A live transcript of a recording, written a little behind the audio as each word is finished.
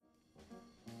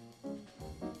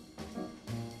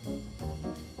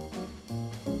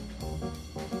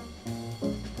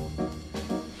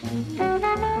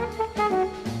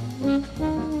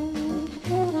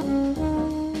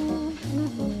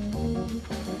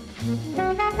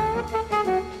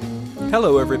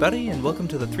Hello everybody, and welcome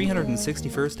to the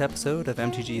 361st episode of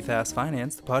MTG Fast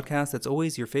Finance, the podcast that's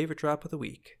always your favorite drop of the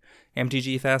week.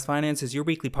 MTG Fast Finance is your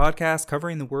weekly podcast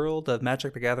covering the world of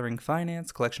Magic the Gathering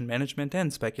finance, collection management,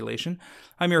 and speculation.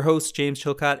 I'm your host, James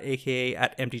Chilcott, aka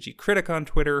at MTG Critic on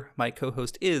Twitter. My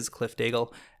co-host is Cliff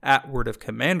Daigle, at Word of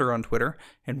Commander on Twitter,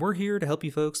 and we're here to help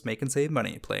you folks make and save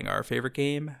money playing our favorite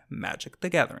game, Magic the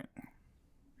Gathering.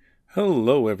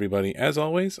 Hello everybody. As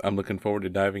always, I'm looking forward to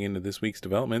diving into this week's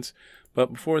developments,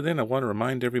 but before then I want to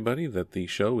remind everybody that the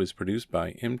show is produced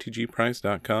by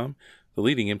MTGprice.com, the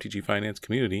leading MTG finance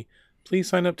community. Please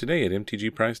sign up today at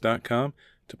MTGprice.com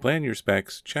to plan your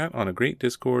specs, chat on a great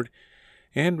Discord,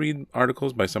 and read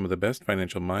articles by some of the best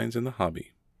financial minds in the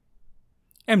hobby.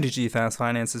 MTG Fast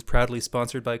Finance is proudly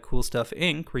sponsored by Cool Stuff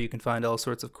Inc., where you can find all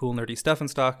sorts of cool nerdy stuff in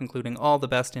stock, including all the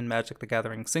best in Magic the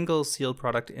Gathering singles, sealed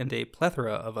product, and a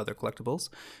plethora of other collectibles.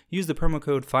 Use the promo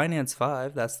code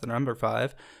FINANCE5, that's the number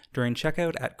 5, during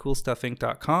checkout at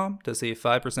CoolStuffInc.com to save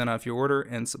 5% off your order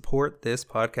and support this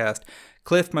podcast.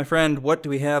 Cliff, my friend, what do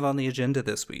we have on the agenda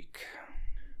this week?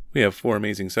 We have 4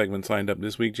 amazing segments lined up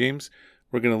this week, James.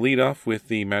 We're going to lead off with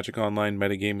the Magic Online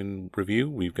Metagaming Review.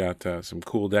 We've got some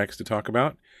cool decks to talk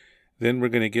about. Then we're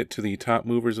going to get to the top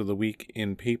movers of the week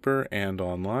in paper and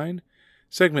online.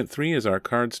 Segment 3 is our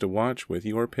cards to watch with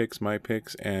your picks, my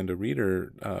picks, and a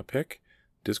reader pick.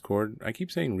 Discord. I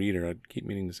keep saying reader. I keep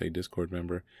meaning to say Discord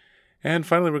member. And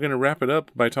finally, we're going to wrap it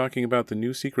up by talking about the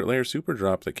new Secret Lair Super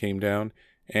Drop that came down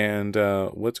and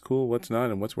what's cool, what's not,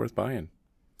 and what's worth buying.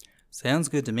 Sounds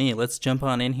good to me. Let's jump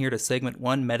on in here to segment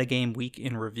 1, Metagame Week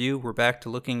in Review. We're back to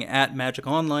looking at Magic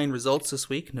Online results this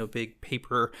week. No big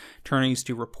paper tourneys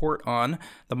to report on.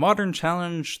 The Modern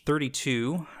Challenge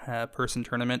 32 person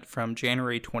tournament from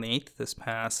January 28th, this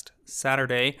past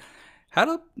Saturday, had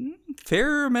a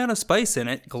fair amount of spice in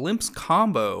it. Glimpse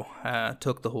Combo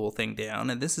took the whole thing down,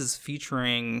 and this is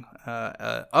featuring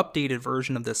an updated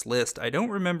version of this list. I don't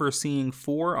remember seeing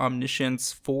 4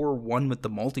 Omniscience, 4 One with the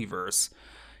Multiverse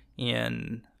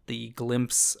in the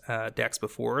Glimpse decks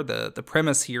before. The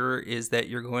premise here is that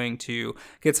you're going to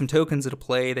get some tokens into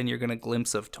play, then you're going to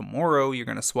Glimpse of Tomorrow. You're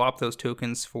going to swap those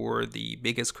tokens for the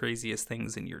biggest, craziest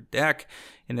things in your deck.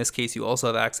 In this case, you also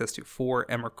have access to 4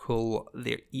 Emrakul,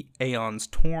 the Aeon's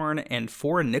Torn, and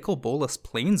 4 Nicol Bolas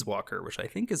Planeswalker, which I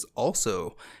think is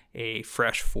also a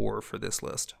fresh 4 for this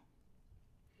list.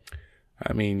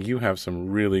 I mean, you have some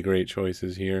really great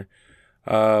choices here.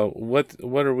 What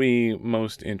are we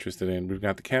most interested in? We've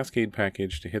got the Cascade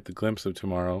package to hit the Glimpse of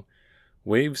Tomorrow.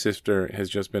 Wave Sifter has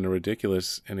just been a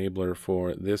ridiculous enabler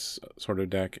for this sort of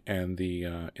deck and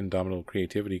the Indomitable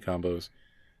Creativity combos.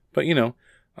 But,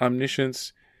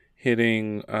 Omniscience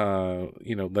hitting,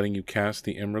 letting you cast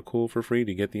the Emrakul for free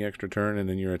to get the extra turn, and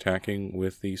then you're attacking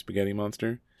with the Spaghetti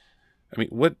Monster. I mean,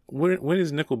 when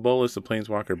is Nicol Bolas the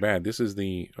Planeswalker bad? This is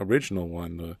the original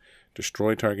one. The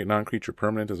destroy target non-creature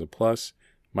permanent as a plus,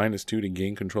 -2 to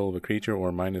gain control of a creature,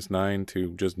 or -9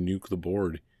 to just nuke the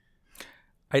board.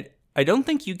 I don't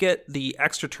think you get the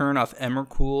extra turn off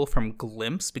Emrakul from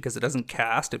Glimpse because it doesn't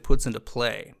cast, it puts into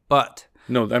play. But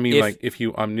no, I mean if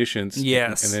you Omniscience,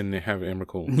 yes, and then have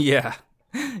Emrakul. Yeah.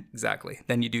 Exactly.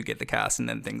 Then you do get the cast, and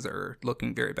then things are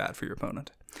looking very bad for your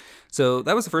opponent. So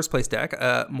that was the first place deck.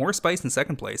 More spice in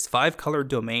second place, 5-color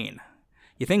Domain.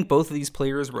 You think both of these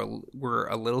players were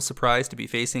a little surprised to be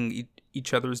facing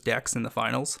each other's decks in the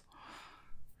finals?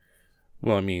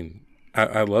 Well, I mean,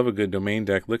 I love a good Domain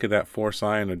deck. Look at that 4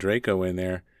 Scion and a Draco in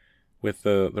there with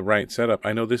the right setup.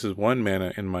 I know this is 1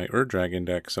 mana in my Ur-Dragon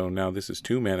deck, so now this is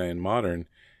 2 mana in Modern.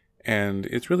 And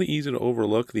it's really easy to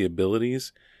overlook the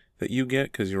abilities that you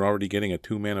get because you're already getting a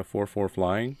 2 mana 4/4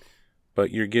 flying,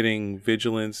 but you're getting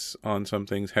Vigilance on some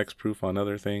things, Hexproof on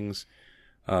other things,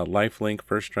 Lifelink,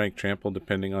 First Strike, Trample,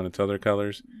 depending on its other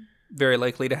colors. Very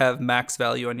likely to have max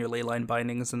value on your Leyline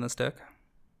Bindings in this deck.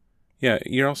 Yeah,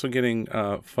 you're also getting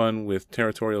fun with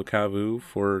Territorial Kavu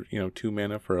for 2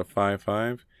 mana for a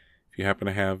 5/5. If you happen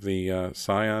to have the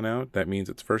Scion out, that means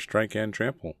it's First Strike and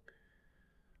Trample.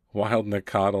 Wild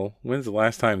Nacatl. When's the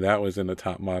last time that was in a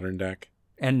top Modern deck?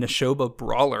 And Nashoba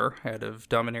Brawler out of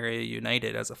Dominaria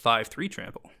United as a 5/3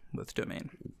 trample with Domain.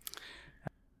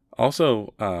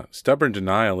 Also, Stubborn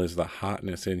Denial is the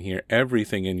hotness in here.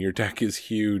 Everything in your deck is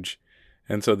huge.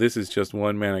 And so this is just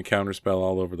 1 mana counterspell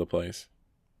all over the place.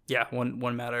 Yeah, one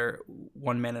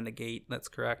mana negate. That's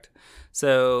correct.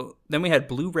 So then we had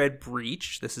Blue-Red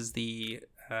Breach. This is the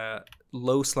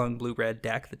low-slung blue-red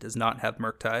deck that does not have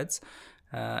Murktides.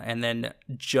 And then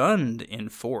Jund in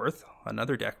fourth.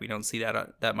 another deck we don't see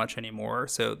that much anymore.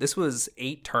 So this was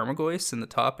 8 Tarmogoyfs in the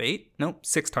top 8. Nope,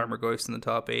 6 Tarmogoyfs in the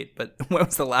top 8. But when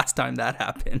was the last time that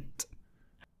happened?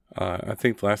 I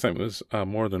think the last time it was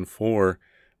more than 4.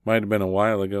 Might have been a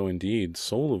while ago indeed.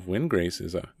 Soul of Windgrace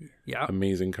is a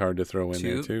amazing card to throw in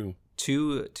there too.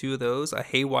 Two of those. A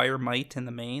Haywire Might in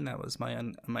the main. That was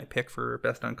my pick for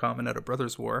best uncommon out of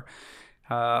Brothers War.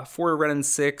 4 Red and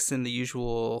 6 in the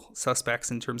usual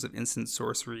suspects in terms of instant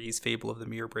sorceries, Fable of the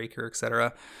Mirror Breaker,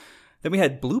 etc. Then we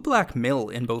had Blue-Black Mill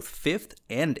in both 5th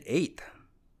and 8th.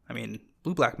 I mean,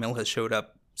 Blue-Black Mill has showed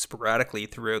up sporadically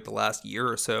throughout the last year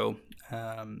or so,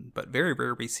 but very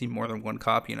rare we see more than one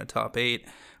copy in a top 8.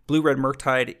 Blue-Red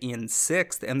Murktide in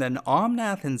 6th, and then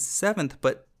Omnath in 7th,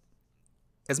 but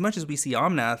as much as we see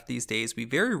Omnath these days, we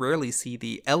very rarely see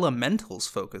the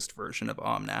Elementals-focused version of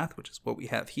Omnath, which is what we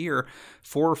have here.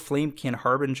 4 Flamekin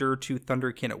Harbinger, 2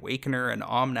 Thunderkin Awakener, and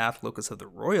Omnath Locus of the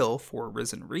Royal, 4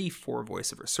 Risen Reef, 4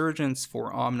 Voice of Resurgence,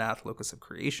 4 Omnath Locus of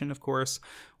Creation, of course,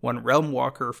 1 Realm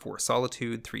Walker, 4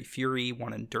 Solitude, 3 Fury,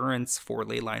 1 Endurance, 4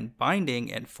 Leyline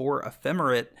Binding, and 4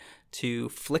 Ephemerate to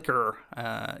flicker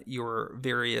your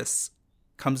various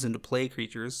comes into play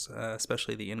creatures,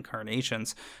 especially the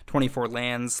incarnations. 24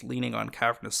 lands leaning on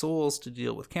Cavernous Souls to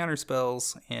deal with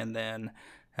counterspells, and then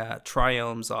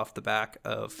Triomes off the back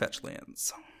of fetch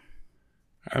lands.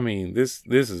 I mean, this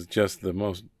is just the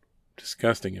most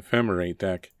disgusting Ephemerate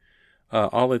deck.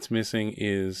 All it's missing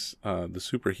is the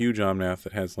super huge Omnath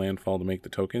that has landfall to make the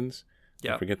tokens.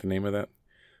 I forget the name of that.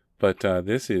 But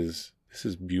this is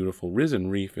beautiful.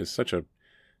 Risen Reef is such a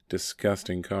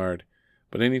disgusting card.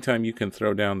 But anytime you can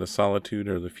throw down the Solitude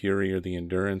or the Fury or the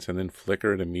Endurance and then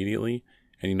flicker it immediately,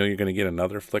 and you know you're going to get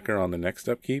another flicker on the next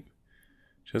upkeep,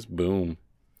 just boom.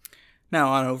 Now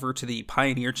on over to the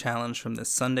Pioneer Challenge from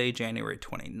this Sunday, January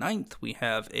 29th. We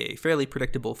have a fairly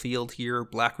predictable field here.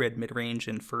 Black-Red Midrange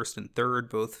in 1st and 3rd,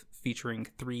 both featuring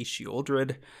 3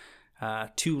 Sheoldred.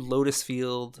 2 Lotus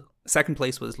Field. Second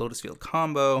place was Lotus Field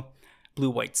Combo.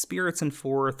 Blue-White Spirits in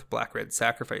 4th, Black-Red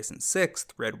Sacrifice in 6th,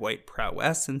 Red-White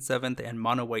Prowess in 7th, and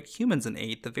Mono-White Humans in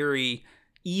 8th, a very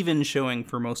even showing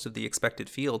for most of the expected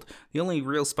field. The only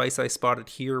real spice I spotted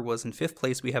here was in 5th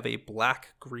place we have a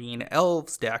Black-Green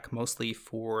Elves deck, mostly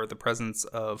for the presence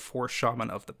of 4 Shaman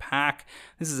of the Pack.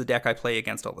 This is a deck I play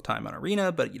against all the time on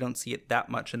Arena, but you don't see it that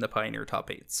much in the Pioneer top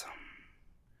 8s.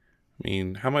 I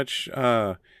mean, how much...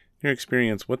 your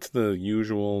experience, what's the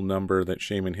usual number that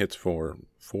Shaman hits for?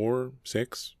 4,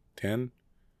 6, 10?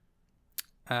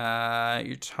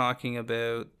 You're talking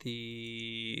about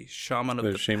the Shaman of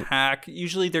the Pack.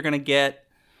 Usually they're going to get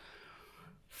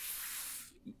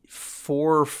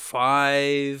 4 or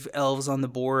 5 elves on the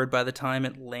board by the time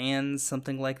it lands,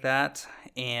 something like that.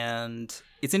 And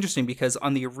it's interesting because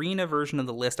on the Arena version of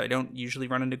the list, I don't usually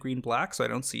run into green-black, so I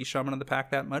don't see Shaman of the Pack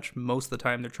that much. Most of the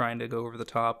time, they're trying to go over the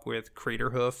top with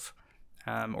Craterhoof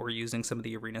or using some of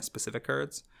the Arena-specific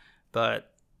cards.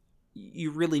 But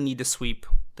you really need to sweep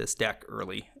this deck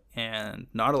early, and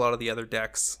not a lot of the other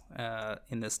decks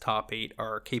in this top 8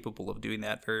 are capable of doing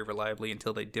that very reliably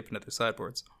until they dip into their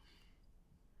sideboards.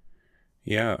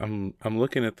 Yeah, I'm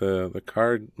looking at the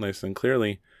card list, and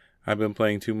clearly I've been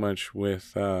playing too much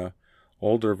with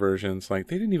older versions. Like,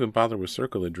 they didn't even bother with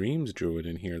Circle of Dreams Druid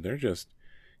in here. They're just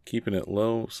keeping it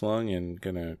low slung and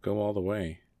gonna go all the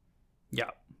way.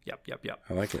 Yep.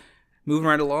 I like it. Moving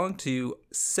right along to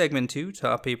segment 2,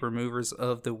 top 8 removers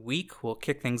of the week. We'll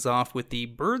kick things off with the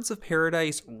Birds of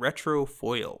Paradise Retro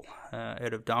Foil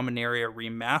out of Dominaria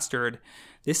Remastered.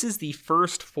 This is the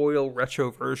first foil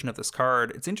retro version of this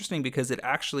card. It's interesting because it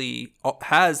actually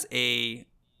has a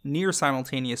near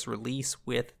simultaneous release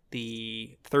with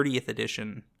the 30th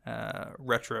edition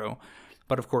retro.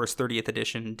 But of course, 30th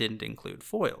edition didn't include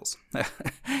foils.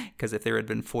 Because if there had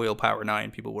been foil Power 9,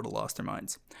 people would have lost their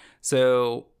minds.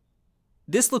 So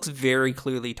this looks very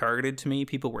clearly targeted to me.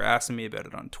 People were asking me about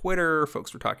it on Twitter.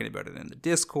 Folks were talking about it in the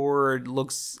Discord.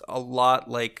 Looks a lot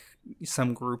like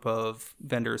some group of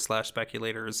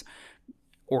vendors/speculators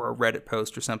or a Reddit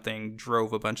post or something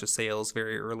drove a bunch of sales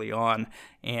very early on.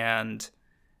 And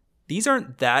these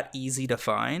aren't that easy to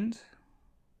find.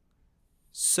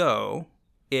 So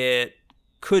it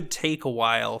could take a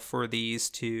while for these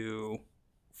to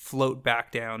float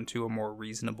back down to a more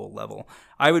reasonable level.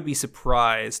 I would be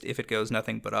surprised if it goes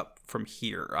nothing but up from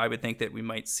here. I would think that we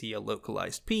might see a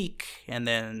localized peak and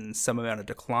then some amount of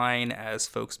decline as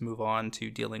folks move on to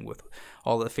dealing with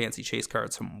all the fancy chase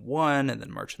cards from 1, and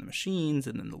then March of the Machines,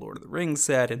 and then the Lord of the Rings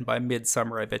set, and by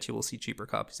midsummer I bet you will see cheaper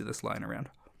copies of this lying around.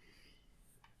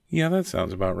 Yeah, that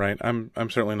sounds about right. I'm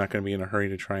certainly not going to be in a hurry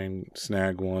to try and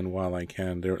snag one while I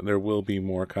can. There will be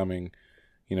more coming,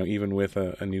 even with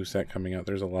a new set coming out,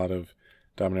 there's a lot of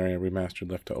Dominaria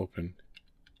Remastered left to open.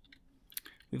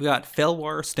 We've got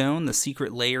Felwar Stone, the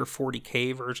Secret Lair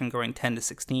 40k version, going 10 to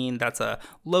 16. That's a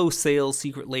low sales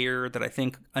Secret Lair that I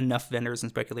think enough vendors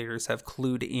and speculators have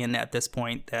clued in at this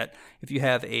point that if you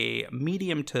have a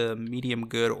medium to medium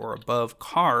good or above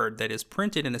card that is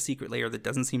printed in a Secret Lair that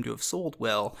doesn't seem to have sold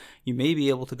well, you may be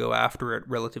able to go after it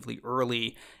relatively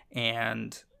early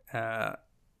and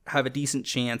have a decent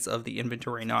chance of the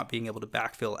inventory not being able to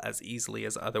backfill as easily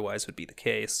as otherwise would be the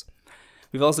case.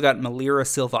 We've also got Melira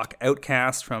Sylvok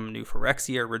Outcast from New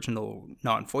Phyrexia, original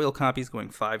non-foil copies going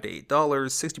 $5 to $8,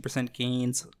 60%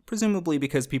 gains, presumably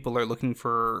because people are looking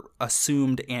for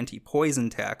assumed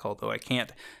anti-poison tech, although I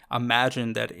can't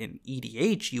imagine that in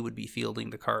EDH you would be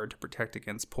fielding the card to protect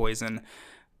against poison,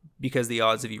 because the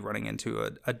odds of you running into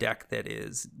a deck that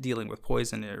is dealing with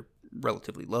poison are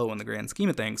relatively low in the grand scheme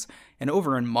of things. And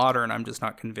over in Modern, I'm just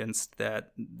not convinced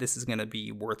that this is going to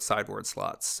be worth sideboard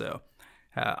slots, so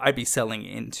I'd be selling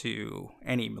into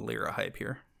any Melira hype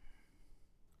here.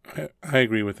 I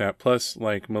agree with that. Plus,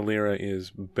 Melira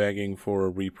is begging for a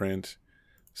reprint,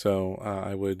 so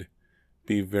I would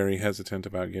be very hesitant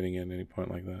about getting in at any point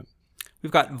like that.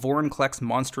 We've got Vorinclex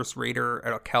Monstrous Raider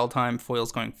at Kaldheim,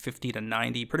 foils going 50 to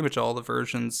 90. Pretty much all the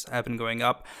versions have been going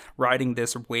up, riding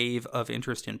this wave of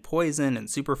interest in Poison and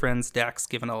Super Friends decks,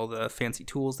 given all the fancy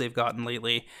tools they've gotten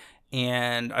lately.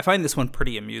 And I find this one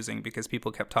pretty amusing because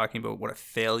people kept talking about what a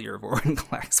failure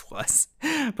Vorinclex was.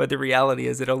 But the reality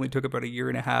is it only took about a year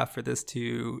and a half for this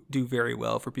to do very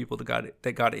well for people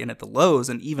that got in at the lows,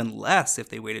 and even less if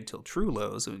they waited till true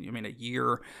lows. I mean, a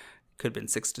year could have been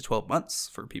 6 to 12 months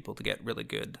for people to get really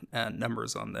good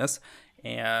numbers on this.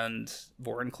 And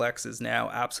Vorinclex is now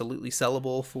absolutely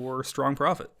sellable for strong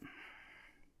profit.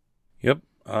 Yep.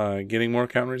 Getting more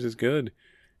counters is good.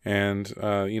 And,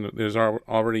 there's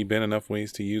already been enough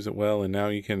ways to use it well, and now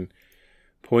you can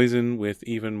poison with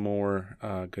even more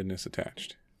goodness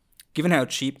attached. Given how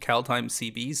cheap Kaldheim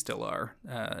CBs still are,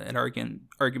 an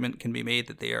argument can be made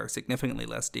that they are significantly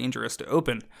less dangerous to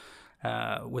open,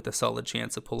 with a solid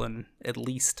chance of pulling at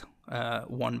least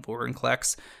one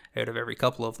Vorinclex out of every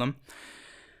couple of them.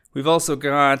 We've also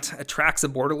got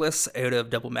Atraxa Borderless out of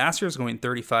Double Masters going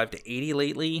 35 to 80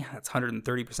 lately. That's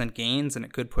 130% gains, and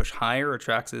it could push higher.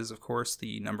 Atraxa is, of course,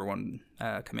 the number one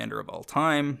commander of all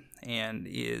time and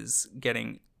is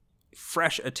getting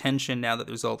fresh attention now that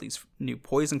there's all these new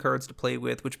poison cards to play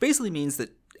with, which basically means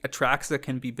that Atraxa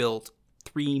can be built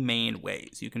three main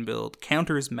ways. You can build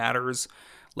counters, matters,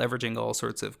 leveraging all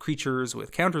sorts of creatures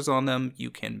with counters on them.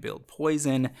 You can build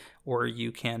poison, or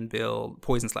you can build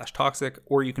poison/toxic,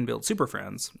 or you can build super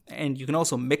friends. And you can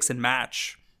also mix and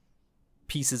match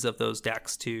pieces of those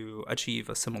decks to achieve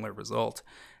a similar result.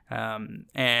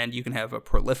 And you can have a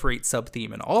proliferate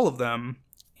sub-theme in all of them.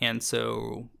 And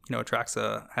so,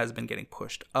 Atraxa has been getting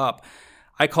pushed up.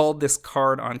 I called this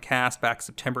card on cast back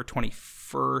September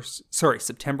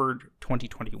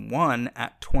 2021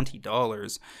 at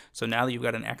 $20. So now that you've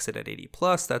got an exit at 80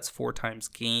 plus, that's 4 times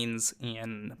gains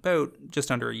in about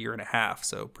just under a year and a half.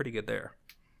 So pretty good there.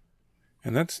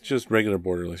 And that's just regular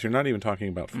borderless. You're not even talking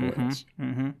about foils.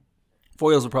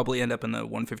 Foils will probably end up in the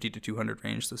 150 to 200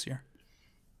 range this year.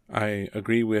 I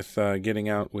agree with getting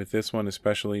out with this one,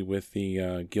 especially with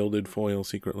the Gilded Foil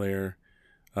Secret Lair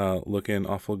looking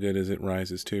awful good as it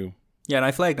rises too. Yeah, and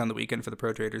I flagged on the weekend for the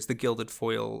Pro Traders the Gilded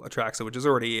Foil Atraxa, which is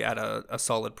already at a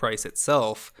solid price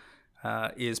itself,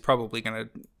 is probably going to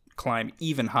climb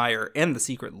even higher. And the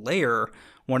Secret Lair,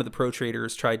 one of the Pro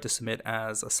Traders tried to submit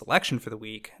as a selection for the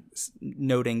week,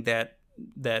 noting that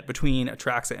between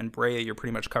Atraxa and Breya, you're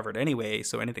pretty much covered anyway,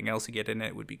 so anything else you get in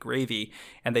it would be gravy,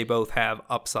 and they both have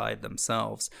upside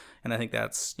themselves. And I think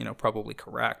that's, probably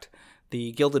correct.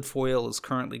 The Gilded Foil is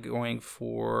currently going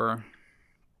for,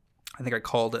 I think I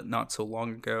called it not so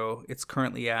long ago, it's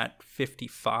currently at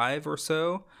 55 or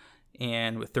so,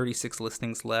 and with 36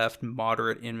 listings left,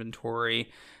 moderate inventory,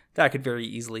 that could very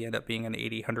easily end up being an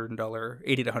 $80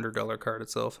 to $100 card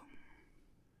itself.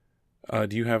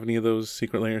 Do you have any of those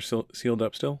Secret Lairs sealed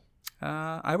up still?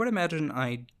 I would imagine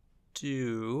I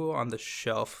do on the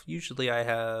shelf. Usually I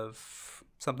have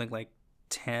something like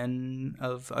 10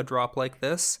 of a drop like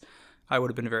this. I would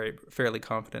have been fairly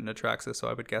confident in Atraxa, so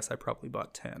I would guess I probably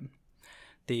bought 10.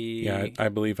 Yeah, I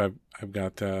believe I've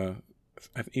got,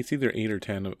 it's either 8 or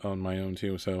 10 on my own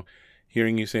too, so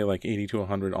hearing you say like 80 to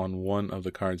 100 on one of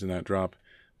the cards in that drop,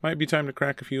 might be time to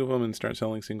crack a few of them and start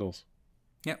selling singles.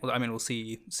 Yeah, well, I mean, we'll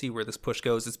see where this push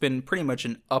goes. It's been pretty much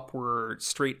an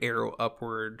straight arrow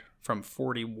upward from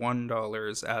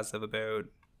 $41 as of about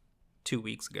 2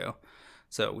 weeks ago.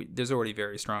 So there's already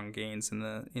very strong gains in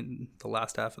the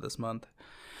last half of this month.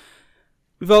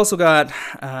 We've also got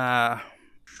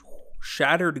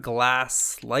Shattered Glass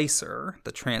Slicer,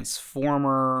 the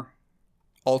Transformer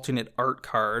alternate art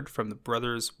card from the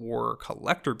Brothers War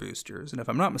collector boosters. And if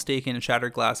I'm not mistaken,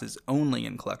 Shattered Glass is only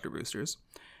in collector boosters.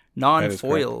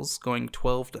 Non-foils going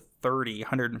 12 to 30,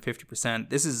 150%.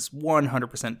 This is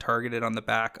 100% targeted on the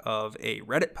back of a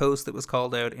Reddit post that was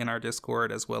called out in our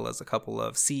Discord, as well as a couple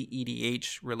of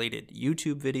CEDH related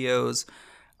YouTube videos.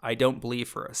 I don't believe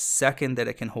for a second that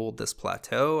it can hold this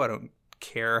plateau. I don't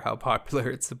care how popular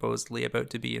it's supposedly about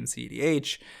to be in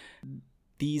CEDH.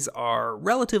 These are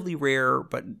relatively rare,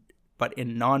 but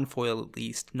in non-foil at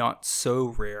least, not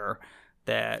so rare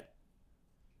that,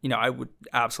 I would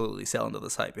absolutely sell into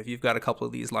this hype. If you've got a couple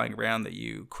of these lying around that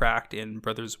you cracked in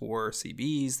Brothers War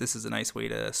CBs, this is a nice way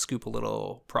to scoop a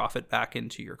little profit back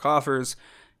into your coffers.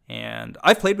 And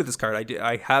I've played with this card.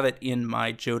 I have it in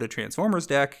my Joda Transformers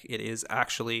deck. It is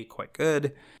actually quite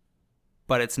good,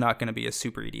 but it's not going to be a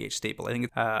super EDH staple. I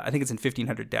think it's in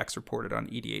 1,500 decks reported on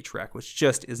EDH Rec, which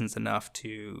just isn't enough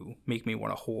to make me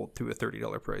want to hold through a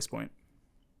 $30 price point.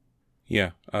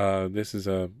 Yeah, this is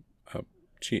a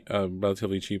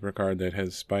relatively cheaper card that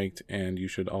has spiked, and you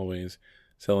should always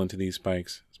sell into these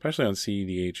spikes, especially on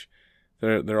CEDH.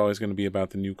 They're always going to be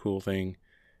about the new cool thing,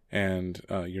 and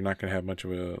you're not going to have much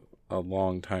of a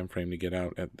long time frame to get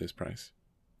out at this price.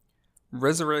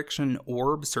 Resurrection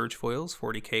Orb Surge Foils,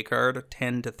 40k card,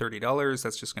 $10 to $30.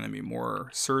 That's just going to be more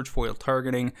Surge Foil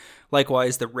targeting.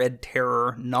 Likewise, the Red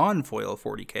Terror non-foil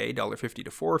 40k, $1.50 to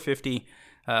 $4.50.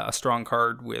 A strong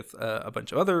card with a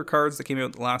bunch of other cards that came out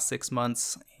in the last 6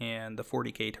 months, and the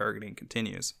 40k targeting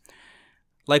continues.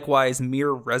 Likewise,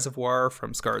 Mirror Reservoir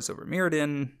from Scars of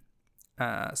Mirrodin,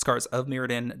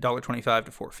 $1.25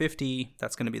 to $4.50.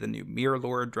 That's going to be the new Mirror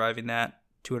Lord driving that.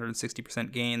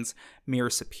 260% gains. Mirror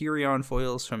Superion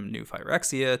foils from New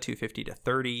Phyrexia, $2.50 to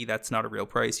 $30. That's not a real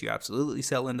price. You absolutely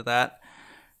sell into that.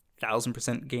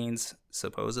 1,000% gains,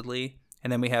 supposedly.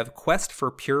 And then we have Quest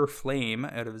for Pure Flame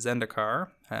out of Zendikar,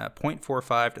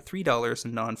 $0.45 to $3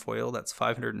 in non-foil. That's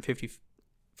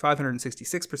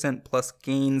 566% plus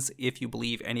gains if you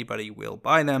believe anybody will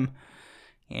buy them.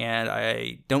 And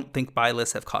I don't think buy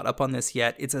lists have caught up on this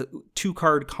yet. It's a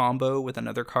 2-card combo with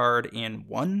another card in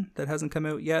one that hasn't come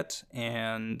out yet.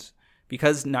 And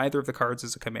because neither of the cards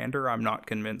is a commander, I'm not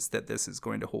convinced that this is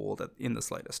going to hold in the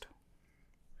slightest.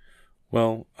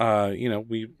 Well,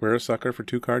 we're a sucker for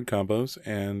 2-card combos,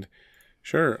 and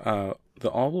sure, the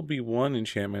All Will Be One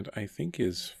enchantment, I think,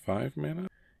 is 5 mana?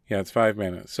 Yeah, it's 5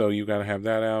 mana. So you got to have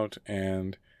that out,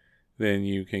 and then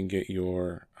you can get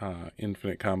your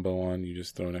infinite combo on. You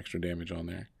just throw an extra damage on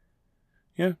there.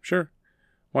 Yeah, sure.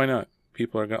 Why not?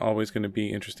 People are always going to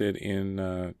be interested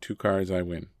in 2 cards, I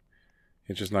win.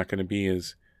 It's just not going to be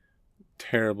as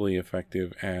terribly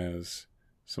effective as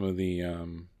some of the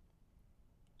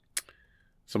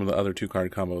other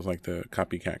 2-card combos, like the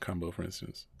Copycat combo, for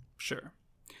instance. Sure.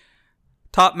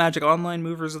 Top Magic Online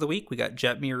movers of the week. We got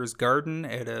Jetmir's Garden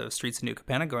out of Streets of New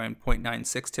Capenna going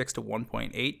 0.96 ticks to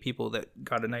 1.8. People that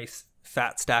got a nice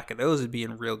fat stack of those would be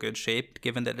in real good shape,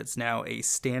 given that it's now a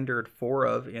standard 4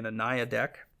 of in a Naya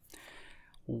deck.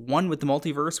 One with the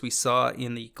Multiverse we saw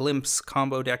in the Glimpse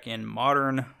combo deck in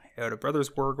Modern out of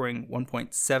Brothers War going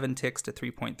 1.7 ticks to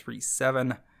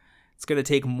 3.37. It's going to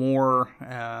take more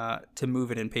to move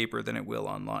it in paper than it will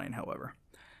online, however.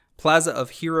 Plaza of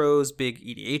Heroes, big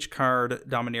EDH card,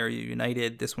 Dominaria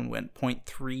United. This one went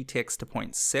 0.3 ticks to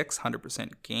 0.6,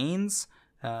 100% gains.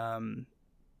 I'm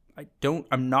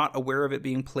not aware of it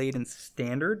being played in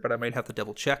Standard, but I might have to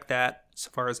double check that.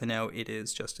 So far as I know, it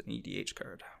is just an EDH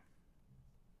card.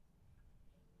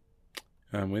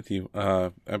 I'm with you.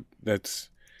 That's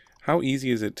how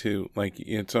easy is it to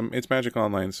it's Magic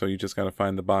Online, so you just got to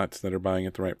find the bots that are buying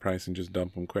at the right price and just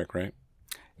dump them quick, right?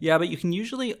 Yeah, but you can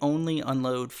usually only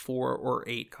unload 4 or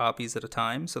 8 copies at a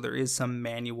time, so there is some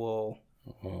manual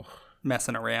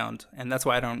messing around, and that's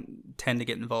why I don't tend to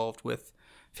get involved with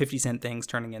 50-cent things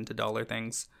turning into dollar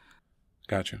things.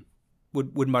 Gotcha.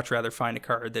 Would much rather find a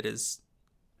card that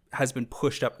has been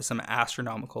pushed up to some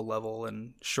astronomical level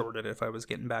and shorted if I was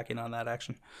getting back in on that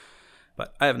action.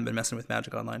 But I haven't been messing with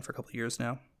Magic Online for a couple of years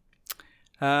now.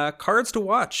 Cards to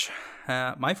watch.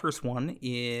 My first one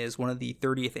is one of the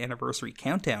 30th anniversary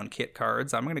countdown kit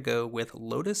cards. I'm going to go with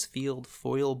Lotus Field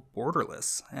Foil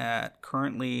Borderless.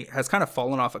 Currently has kind of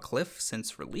fallen off a cliff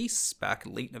since release back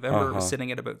in late November. It was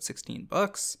sitting at about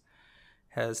 $16.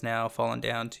 Has now fallen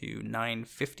down to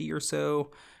 $9.50 or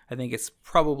so. I think it's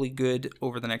probably good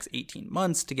over the next 18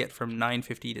 months to get from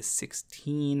 $9.50 to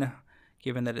 $16.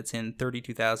 given that it's in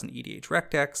 32,000 EDH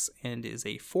rec decks and is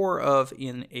a 4 of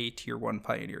in a Tier 1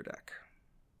 Pioneer deck.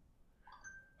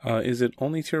 Is it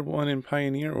only Tier 1 in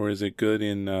Pioneer, or is it good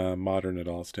in Modern at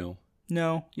all still?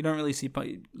 No, you don't really see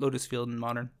Lotus Field in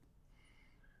Modern.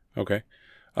 Okay.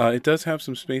 It does have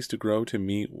some space to grow to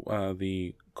meet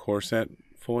the core set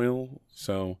foil,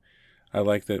 so I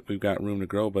like that we've got room to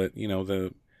grow, but,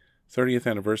 the 30th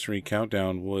anniversary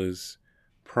countdown was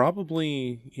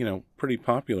probably, pretty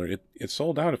popular. It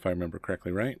sold out, if I remember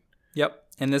correctly, right? Yep,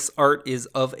 and this art is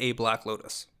of a Black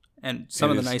Lotus, and some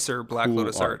of the nicer Black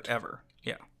Lotus art ever.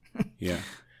 Yeah. Yeah.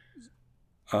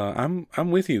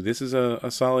 I'm with you. This is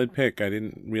a solid pick. I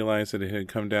didn't realize that it had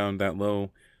come down that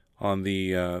low on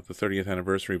the 30th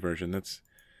anniversary version.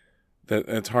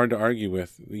 That's hard to argue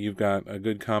with. You've got a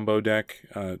good combo deck,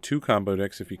 2 combo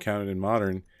decks if you count it in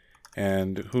Modern,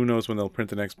 and who knows when they'll print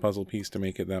the next puzzle piece to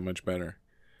make it that much better.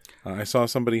 I saw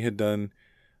somebody had done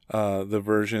the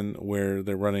version where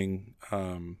they're running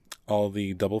all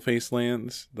the double face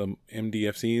lands, the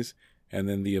MDFCs, and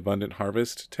then the Abundant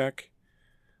Harvest tech,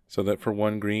 so that for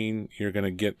 1 green, you're going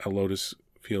to get a Lotus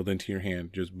Field into your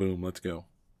hand. Just boom, let's go.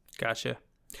 Gotcha.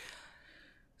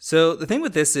 So the thing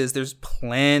with this is there's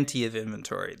plenty of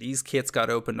inventory. These kits got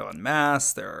opened en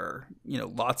masse. There are,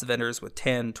 lots of vendors with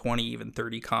 10, 20, even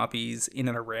 30 copies in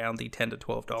and around the $10 to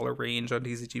 $12 range on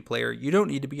TCG Player. You don't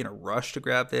need to be in a rush to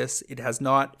grab this. It has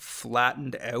not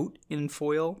flattened out in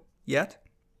foil yet.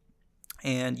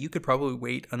 And you could probably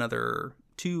wait another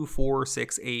 2, 4,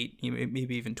 6, 8,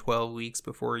 maybe even 12 weeks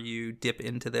before you dip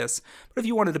into this. But if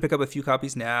you wanted to pick up a few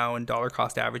copies now and dollar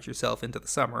cost average yourself into the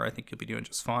summer, I think you'll be doing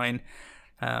just fine.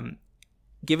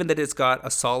 Given that it's got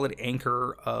a solid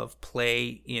anchor of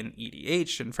play in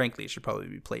EDH, and frankly, it should probably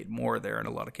be played more there in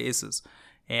a lot of cases.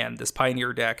 And this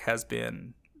Pioneer deck has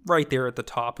been right there at the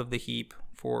top of the heap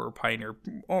for Pioneer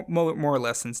more or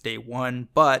less since day one,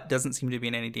 but doesn't seem to be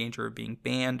in any danger of being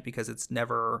banned because it's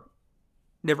never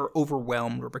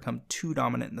overwhelmed or become too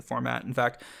dominant in the format. In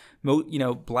fact,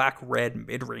 black-red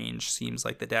mid-range seems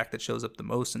like the deck that shows up the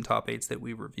most in top 8s that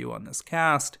we review on this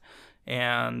cast.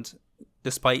 And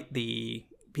despite the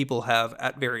people have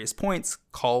at various points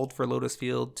called for Lotus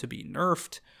Field to be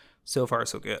nerfed, so far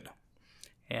so good.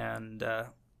 And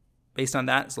based on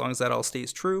that, as long as that all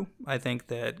stays true, I think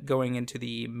that going into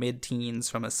the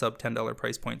mid-teens from a sub $10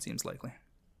 price point seems likely.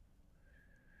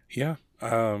 Yeah.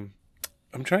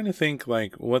 I'm trying to think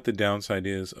what the downside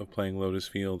is of playing Lotus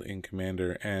Field in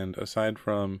Commander, and aside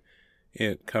from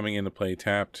it coming into play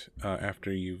tapped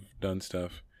after you've done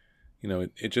stuff,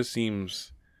 it just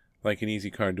seems like an easy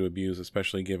card to abuse,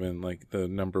 especially given the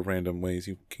number of random ways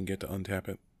you can get to untap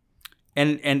it.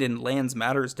 And in Lands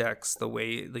Matters decks, the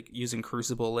way using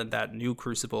Crucible and that new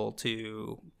Crucible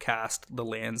to cast the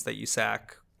lands that you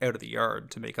sack out of the yard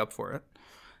to make up for it.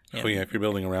 And, if you're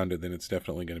building around it, then it's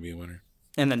definitely going to be a winner.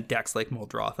 And then decks like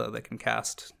Muldrotha that can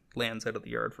cast lands out of the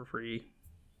yard for free.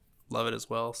 Love it as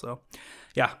well. So,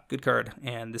 yeah, good card.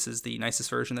 And this is the nicest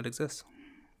version that exists.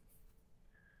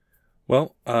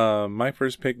 Well, my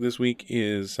first pick this week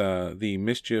is the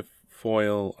Mischief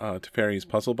Foil Teferi's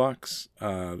Puzzle Box.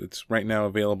 It's right now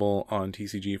available on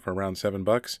TCG for around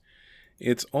 $7.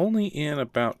 It's only in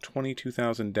about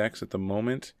 22,000 decks at the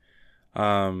moment.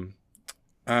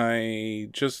 I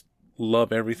just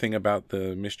love everything about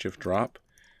the Mischief drop,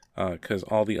 because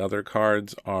all the other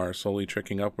cards are slowly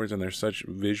tricking upwards, and they're such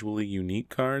visually unique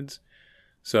cards.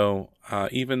 So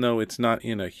even though it's not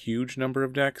in a huge number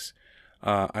of decks,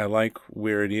 I like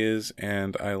where it is,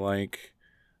 and I like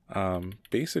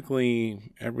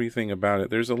basically everything about it.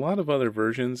 There's a lot of other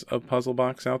versions of Puzzle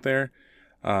Box out there,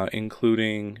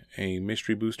 including a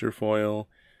Mystery Booster foil.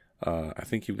 I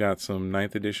think you've got some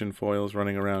 9th edition foils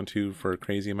running around too for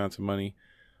crazy amounts of money.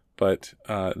 But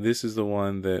this is the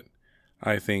one that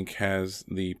I think has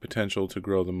the potential to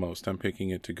grow the most. I'm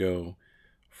picking it to go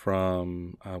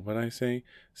from,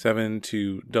 7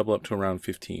 to double up to around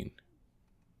 15.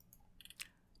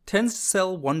 Tends to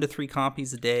sell 1 to 3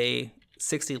 copies a day,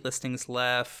 60 listings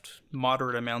left,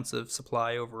 moderate amounts of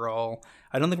supply overall.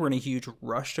 I don't think we're in a huge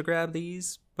rush to grab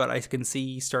these, but I can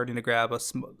see starting to grab a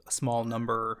small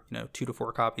number, 2 to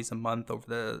 4 copies a month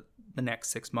over the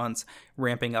next 6 months,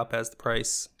 ramping up as the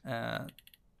price,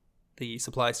 the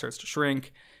supply starts to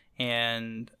shrink.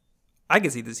 And I can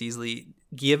see this easily,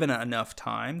 given enough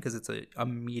time, because it's a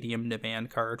medium demand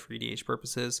card for EDH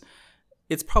purposes,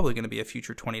 it's probably going to be a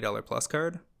future $20 plus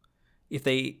card.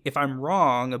 If I'm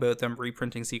wrong about them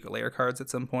reprinting Secret Lair cards at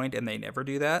some point and they never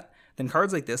do that, then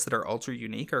cards like this that are ultra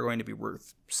unique are going to be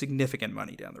worth significant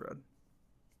money down the road.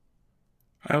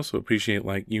 I also appreciate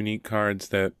unique cards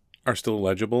that are still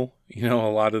legible. A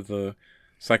lot of the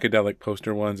psychedelic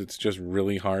poster ones, it's just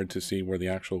really hard to see where the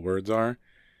actual words are.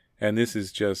 And this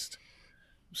is just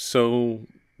so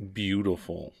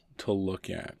beautiful to look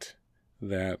at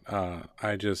that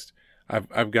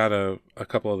I've got a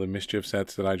couple of the Mischief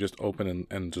sets that I just open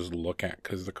and just look at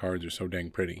because the cards are so dang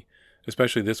pretty.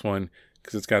 Especially this one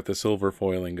because it's got the silver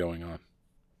foiling going on.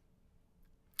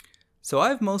 So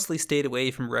I've mostly stayed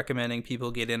away from recommending people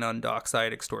get in on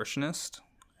Dockside Extortionist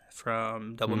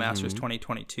from Double Masters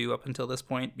 2022 up until this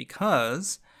point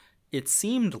because it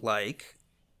seemed like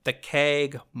the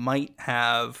CAG might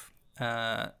have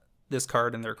this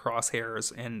card in their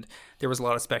crosshairs, and there was a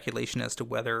lot of speculation as to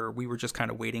whether we were just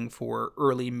kind of waiting for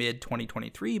early mid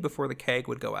 2023 before the CAG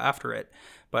would go after it.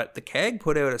 But the CAG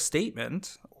put out a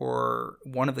statement, or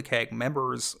one of the CAG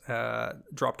members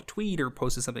dropped a tweet or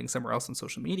posted something somewhere else on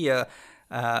social media,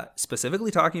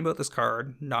 specifically talking about this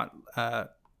card, not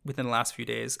within the last few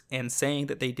days, and saying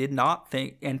that they did not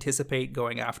anticipate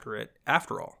going after it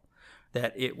after all.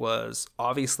 That it was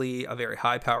obviously a very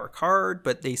high power card,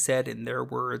 but they said in their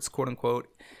words, quote unquote,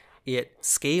 it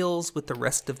scales with the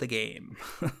rest of the game,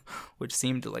 which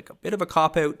seemed like a bit of a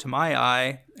cop out to my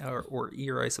eye or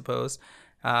ear, I suppose.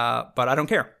 But I don't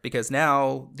care because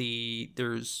now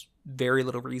there's very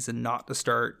little reason not to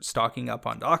start stocking up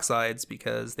on Docksides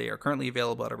because they are currently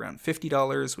available at around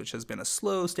 $50, which has been a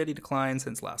slow, steady decline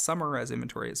since last summer as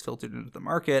inventory has filtered into the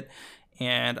market.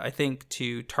 And I think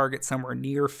to target somewhere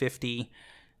near 50,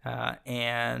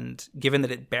 and given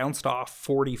that it bounced off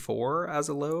 44 as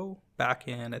a low back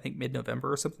in, I think,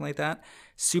 mid-November or something like that,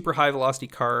 super high velocity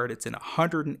card. It's in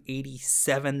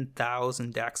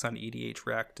 187,000 decks on EDH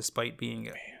Rec, despite being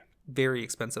very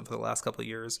expensive for the last couple of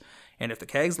years. And if the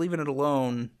CAG's leaving it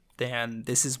alone, then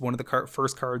this is one of the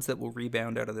first cards that will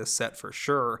rebound out of this set for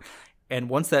sure. And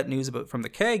once that news from the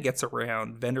CAG gets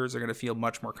around, vendors are going to feel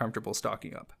much more comfortable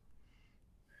stocking up.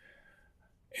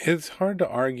 It's hard to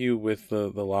argue with the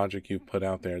logic you've put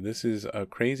out there. This is a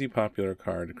crazy popular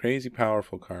card, a crazy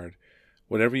powerful card.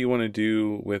 Whatever you want to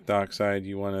do with Dockside,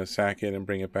 you want to sack it and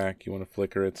bring it back, you want to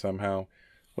flicker it somehow.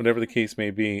 Whatever the case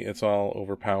may be, it's all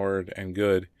overpowered and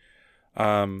good.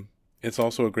 It's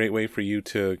also a great way for you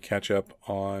to catch up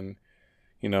on,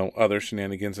 other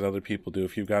shenanigans that other people do.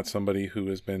 If you've got somebody who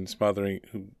has been smothering,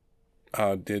 who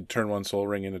did turn 1 Soul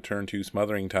Ring into turn 2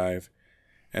 Smothering Tithe,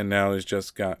 and now has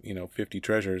just got, 50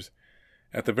 treasures,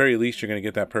 at the very least, you're going to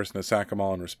get that person to sack them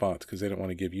all in response because they don't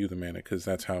want to give you the mana because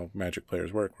that's how Magic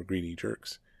players work. We're greedy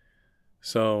jerks.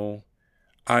 So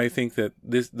I think that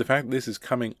the fact that this is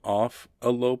coming off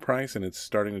a low price and it's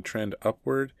starting to trend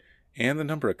upward, and the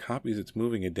number of copies it's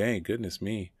moving a day, goodness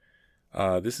me,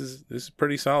 this is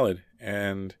pretty solid.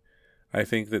 And I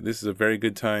think that this is a very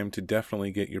good time to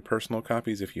definitely get your personal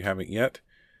copies if you haven't yet.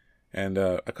 And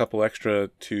a couple extra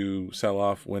to sell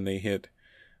off when they hit,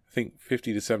 I think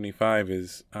 50 to 75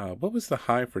 is, what was the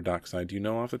high for Dockside? Do you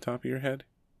know off the top of your head?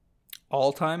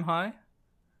 All-time high?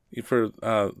 For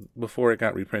before it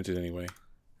got reprinted anyway.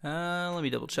 Let me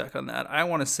double check on that. I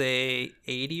want to say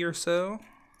 80 or so.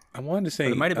 I wanted to say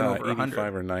it might have been over 85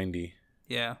 100. or 90.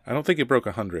 Yeah. I don't think it broke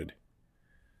 100.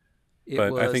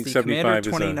 But I think 75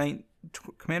 is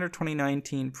Commander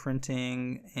 2019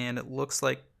 printing, and it looks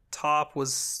like top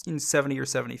was in 70 or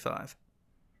 75.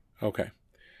 Okay.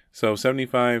 So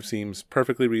 75 seems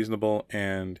perfectly reasonable,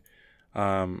 and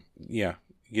get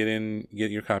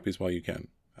your copies while you can.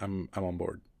 I'm on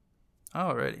board.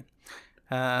 Alrighty.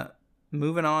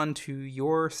 Moving on to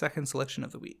your second selection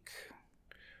of the week.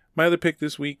 My other pick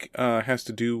this week has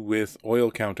to do with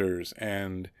oil counters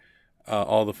and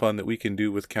all the fun that we can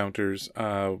do with counters.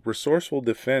 Resourceful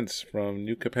Defense from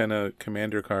New Capenna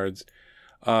Commander cards.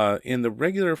 In the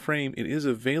regular frame, it is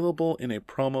available in a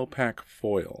promo pack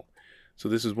foil. So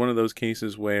this is one of those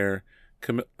cases where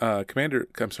collector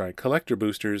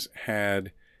boosters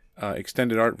had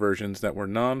extended art versions that were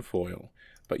non-foil,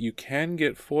 but you can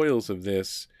get foils of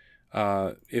this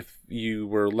if you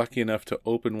were lucky enough to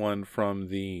open one from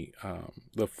the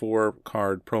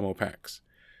 4-card promo packs.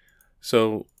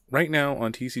 So right now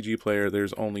on TCG Player,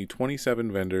 there's only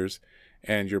 27 vendors,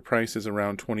 and your price is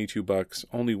around $22.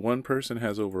 Only one person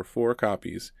has over 4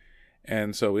 copies,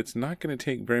 and so it's not going to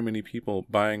take very many people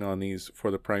buying on these for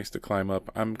the price to climb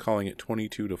up. I'm calling it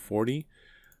 22 to 40.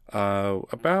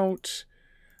 About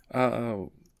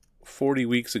 40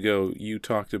 weeks ago, you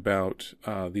talked about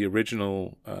the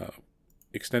original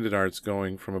extended arts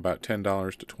going from about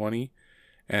 $10 to $20,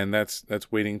 and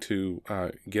that's waiting to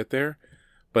get there.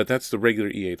 But that's the regular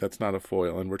E8. That's not a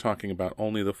foil, and we're talking about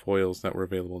only the foils that were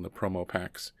available in the promo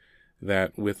packs.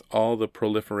 That with all the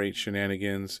proliferate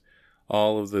shenanigans,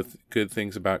 all of the good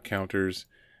things about counters,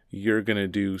 you're going to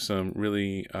do some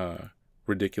really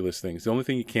ridiculous things. The only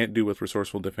thing you can't do with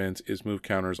Resourceful Defense is move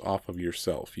counters off of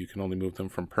yourself. You can only move them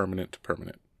from permanent to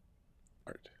permanent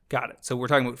art. Got it. So we're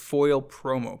talking about foil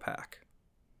promo pack.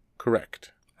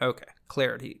 Correct. Okay.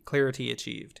 Clarity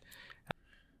achieved.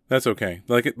 That's okay.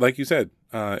 Like you said,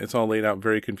 it's all laid out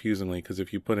very confusingly, because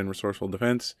if you put in Resourceful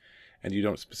Defense and you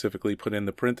don't specifically put in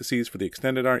the parentheses for the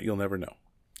extended art, you'll never know.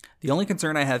 The only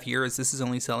concern I have here is this is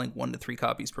only selling 1 to 3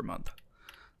 copies per month.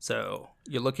 So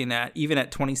you're looking at, even at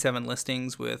 27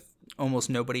 listings with almost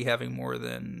nobody having more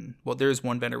than, well, there's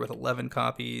one vendor with 11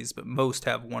 copies, but most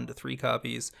have 1 to 3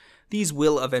 copies. These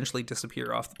will eventually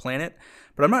disappear off the planet,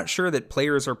 but I'm not sure that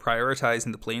players are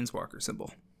prioritizing the Planeswalker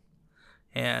symbol.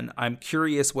 And I'm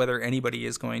curious whether anybody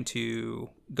is going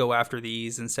to go after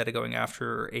these instead of going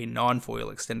after a non-foil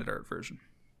extended art version.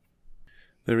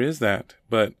 There is that,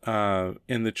 but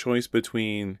in the choice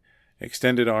between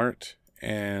extended art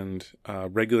and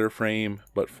regular frame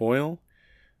but foil,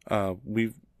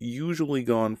 we've usually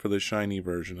gone for the shiny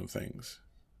version of things.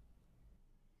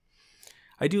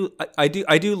 I do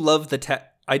love the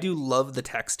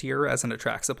text here as an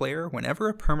Atraxa player. Whenever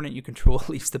a permanent you control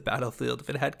leaves the battlefield, if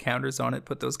it had counters on it,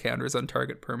 put those counters on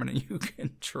target permanent you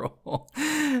control.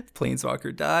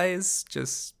 Planeswalker dies,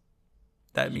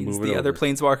 that means the other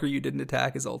Planeswalker you didn't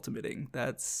attack is ultimating.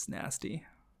 That's nasty.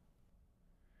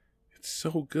 It's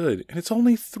so good, and it's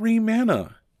only 3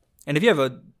 mana. And if you have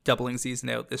a doubling season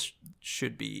out, you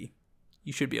should be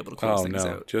able to close things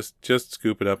out. Just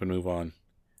scoop it up and move on.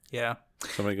 Yeah.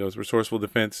 Somebody goes Resourceful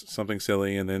Defense, something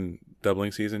silly, and then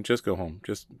doubling season. Just go home.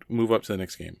 Just move up to the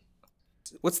next game.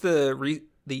 What's the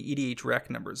EDH rec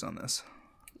numbers on this?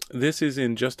 This is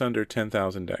in just under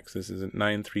 10,000 decks. This is at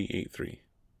 9383.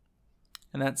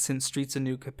 And that's since Streets of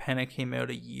New Capenna came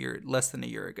out less than a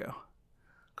year ago.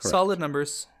 Correct. Solid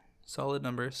numbers.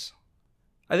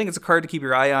 I think it's a card to keep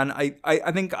your eye on.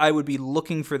 I think I would be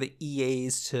looking for the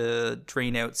EAs to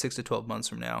drain out 6 to 12 months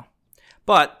from now.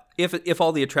 But if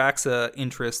all the Atraxa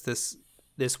interest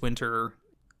this winter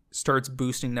starts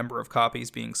boosting number of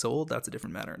copies being sold, that's a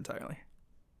different matter entirely.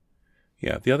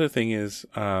 Yeah, the other thing is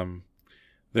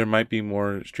there might be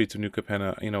more Streets of New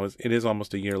Capenna. It is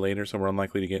almost a year later, so we're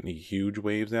unlikely to get any huge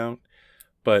waves out.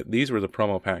 But these were the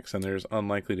promo packs, and there's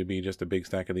unlikely to be just a big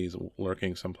stack of these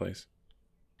lurking someplace.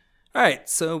 All right,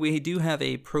 so we do have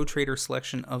a Pro Trader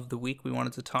selection of the week we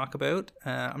wanted to talk about.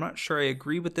 I'm not sure I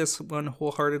agree with this one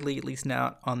wholeheartedly, at least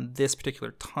not on this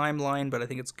particular timeline, but I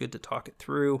think it's good to talk it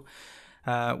through.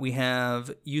 We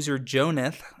have user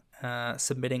Joneth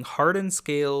submitting Hardened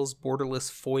Scales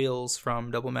Borderless Foils from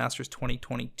Double Masters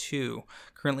 2022.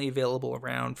 Currently available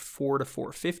around $4 to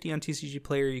 $4.50 on TCG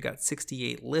Player. You got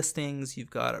 68 listings. You've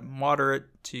got a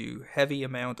moderate to heavy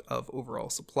amount of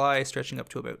overall supply, stretching up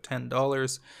to about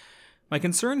 $10. My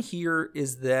concern here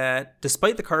is that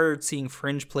despite the card seeing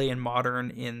fringe play in Modern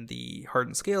in the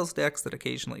Hardened Scales decks that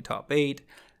occasionally top 8,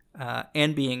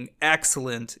 and being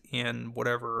excellent in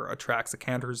whatever Atraxa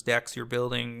counters decks you're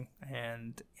building,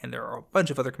 and there are a bunch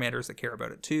of other commanders that care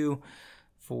about it too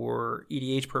for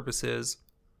EDH purposes.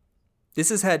 This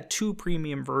has had 2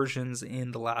 premium versions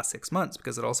in the last 6 months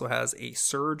because it also has a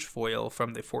Surge foil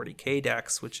from the 40k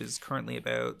decks, which is currently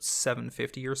about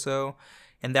 $750 or so,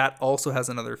 and that also has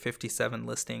another 57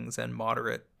 listings and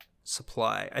moderate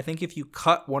supply. I think if you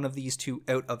cut one of these 2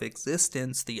 out of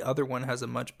existence, the other one has a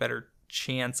much better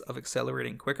chance of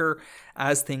accelerating quicker.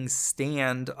 As things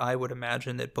stand, I would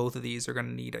imagine that both of these are going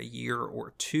to need a year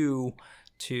or 2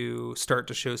 to start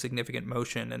to show significant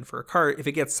motion. And for a card, if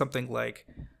it gets something like,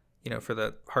 for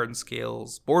the Hardened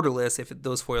Scales Borderless, if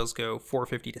those foils go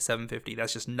 $450 to $750,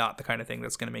 that's just not the kind of thing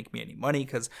that's going to make me any money,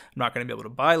 because I'm not going to be able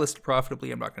to buy list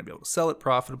profitably. I'm not going to be able to sell it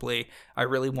profitably. I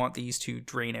really want these to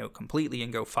drain out completely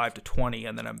and go 5 to 20,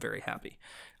 and then I'm very happy.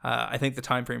 I think the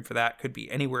time frame for that could be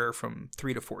anywhere from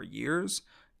 3 to 4 years.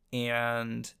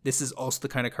 And this is also the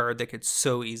kind of card that could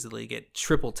so easily get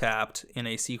triple tapped in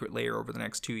a Secret Lair over the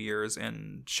next 2 years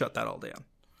and shut that all down.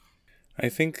 I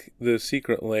think the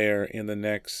Secret Lair in the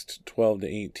next 12 to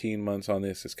 18 months on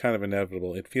this is kind of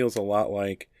inevitable. It feels a lot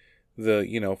like the,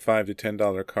 $5 to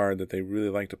 $10 card that they really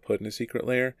like to put in a Secret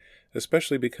Lair,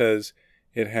 especially because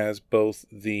it has both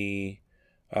the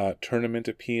tournament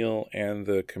appeal and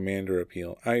the commander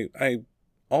appeal. I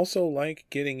also like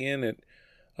getting in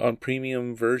on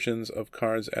premium versions of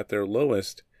cards at their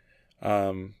lowest.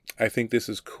 I think this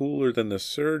is cooler than the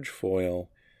Surge foil,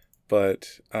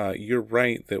 but you're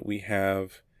right that we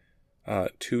have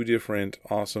 2 different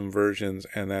awesome versions,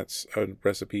 and that's a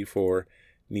recipe for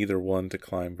neither one to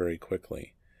climb very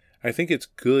quickly. I think it's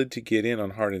good to get in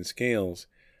on Hardened Scales.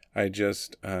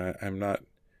 I'm not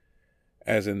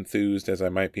as enthused as I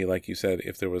might be, like you said,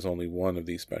 if there was only one of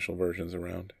these special versions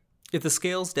around. If the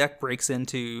Scales deck breaks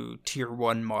into tier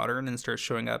 1 Modern and starts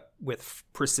showing up with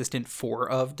persistent 4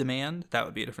 of demand, that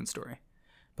would be a different story.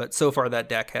 But so far that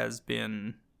deck has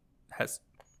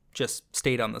just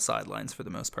stayed on the sidelines for the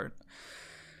most part.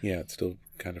 Yeah, it's still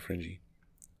kind of fringy.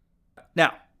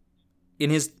 Now,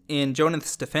 in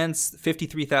Jonathan's defense,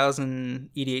 53,000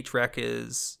 EDH rec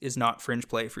is not fringe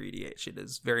play for EDH. It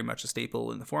is very much a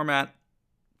staple in the format.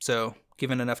 So,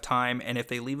 given enough time, and if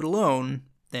they leave it alone,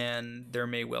 then there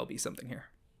may well be something here.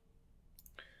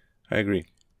 I agree.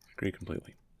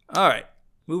 Completely. All right.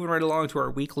 Moving right along to our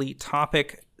weekly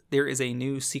topic. There is a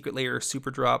new Secret Lair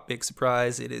Super Drop. Big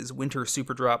surprise. It is Winter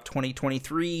Super Drop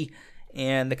 2023.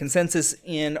 And the consensus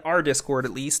in our Discord,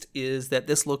 at least, is that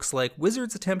this looks like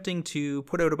Wizards attempting to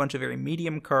put out a bunch of very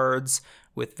medium cards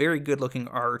with very good-looking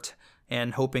art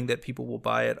and hoping that people will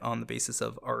buy it on the basis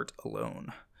of art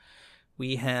alone.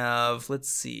 We have, let's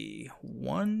see,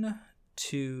 1,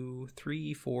 2,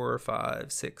 3, 4,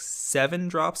 5, 6, 7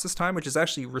 drops this time, which is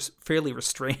actually fairly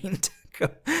restrained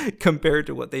compared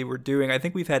to what they were doing. I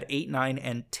think we've had 8, 9,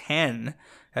 and 10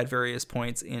 at various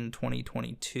points in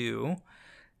 2022.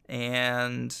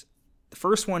 And the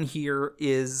first one here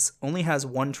only has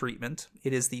one treatment.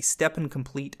 It is the Step and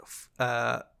Complete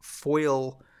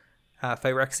foil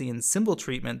Phyrexian symbol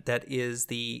treatment that is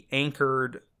the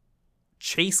anchored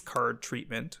chase card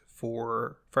treatment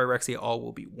for Phyrexia All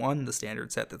Will Be One, the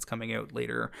standard set that's coming out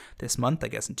later this month, I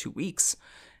guess in 2 weeks.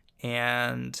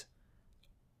 And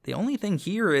the only thing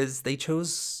here is they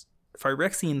chose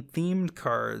Phyrexian themed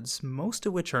cards, most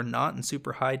of which are not in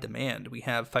super high demand. We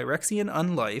have Phyrexian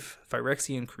Unlife,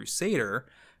 Phyrexian Crusader,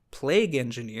 Plague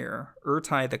Engineer,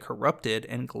 Urtai the Corrupted,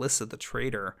 and Glissa the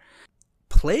Traitor.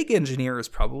 Plague Engineer is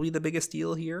probably the biggest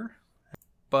deal here,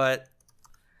 but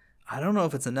I don't know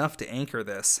if it's enough to anchor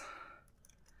this.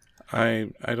 I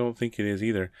don't think it is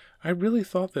either. I really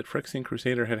thought that Phyrexian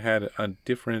Crusader had a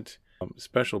different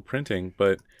special printing,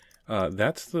 but I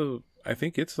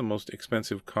think it's the most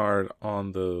expensive card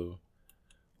on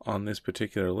this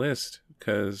particular list,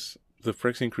 because the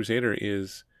Phyrexian Crusader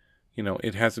is,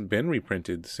 it hasn't been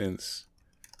reprinted since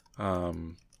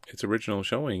its original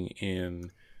showing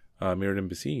in Mirrodin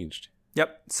Besieged.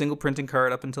 Yep, single printing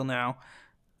card up until now.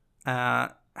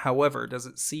 However, does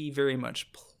it see very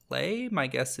much play? My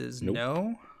guess is Nope.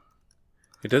 No.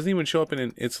 It doesn't even show up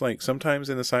it's like sometimes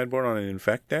in the sideboard on an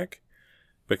Infect deck,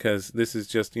 because this is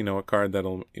just, a card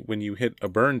that'll, when you hit a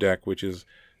burn deck, which is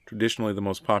traditionally the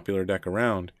most popular deck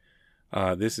around,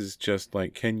 this is just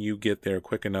like, can you get there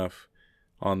quick enough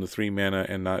on the 3 mana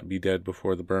and not be dead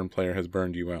before the burn player has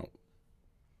burned you out?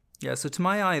 Yeah, so to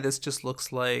my eye, this just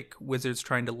looks like Wizards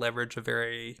trying to leverage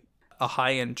a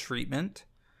high-end treatment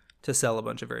to sell a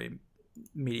bunch of very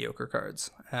mediocre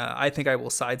cards. I think I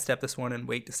will sidestep this one and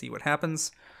wait to see what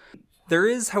happens. There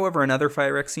is, however, another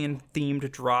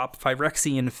Phyrexian-themed drop,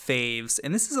 Phyrexian Faves,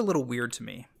 and this is a little weird to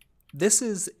me. This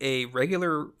is a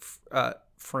regular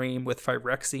frame with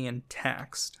Phyrexian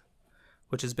text,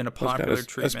 which has been a popular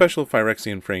treatment. A special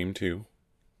Phyrexian frame, too.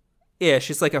 Yeah,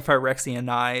 she's like a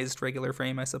Phyrexianized regular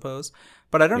frame, I suppose.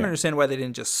 But I don't understand why they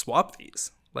didn't just swap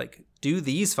these. Like, do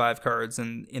these 5 cards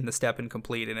in the Step and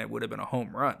Complete, and it would have been a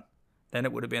home run. Then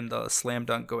it would have been the slam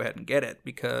dunk, go ahead and get it,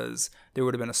 because there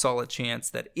would have been a solid chance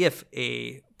that if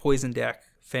a Poison deck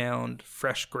found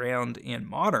fresh ground in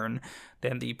Modern,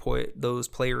 then those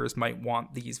players might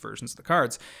want these versions of the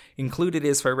cards. Included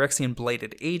is Phyrexian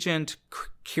Blighted Agent,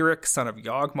 Kirik, Son of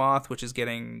Yawgmoth, which is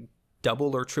getting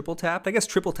double or triple tapped. I guess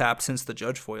triple tapped since the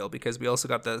Judge foil, because we also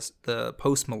got the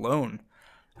Post Malone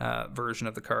version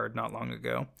of the card not long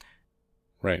ago.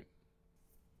 Right.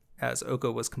 As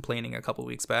Oko was complaining a couple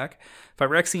weeks back.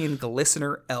 Phyrexian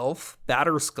Glistener Elf,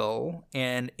 Batterskull,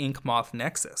 and Inkmoth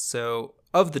Nexus. So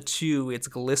of the 2, it's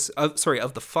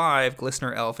of the 5,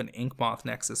 Glistener Elf and Inkmoth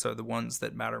Nexus are the ones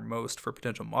that matter most for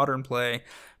potential Modern play.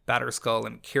 Batterskull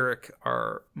and Kirik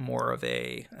are more of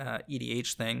a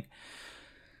EDH thing.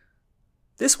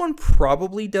 This one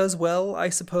probably does well, I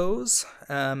suppose.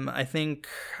 I think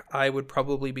I would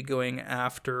probably be going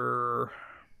after,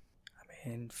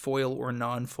 foil or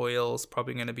non-foil is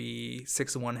probably going to be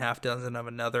 6 of one, half dozen of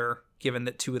another, given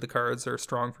that 2 of the cards are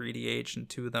strong for EDH and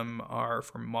 2 of them are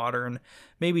for Modern.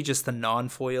 Maybe just the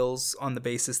non-foils on the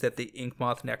basis that the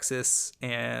Inkmoth Nexus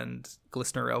and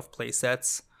Glistener Elf play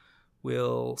sets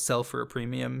will sell for a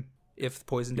premium if the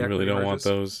Poison deck You really don't want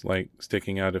reemerges. those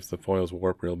sticking out if the foils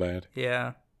warp real bad.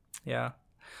 Yeah.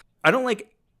 I don't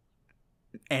like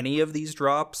any of these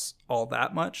drops all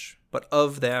that much, but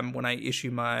of them, when I issue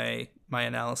my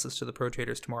analysis to the Pro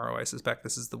Traders tomorrow, I suspect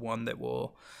this is the one that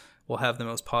will will have the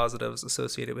most positives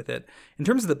associated with it. In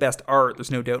terms of the best art,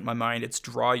 there's no doubt in my mind it's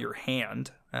Draw Your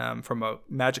Hand. From a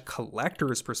Magic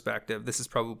collector's perspective, this is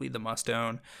probably the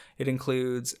must-own. It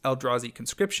includes Eldrazi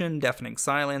Conscription, Deafening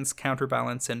Silence,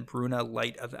 Counterbalance, and Bruna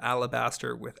Light of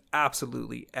Alabaster with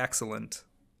absolutely excellent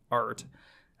art,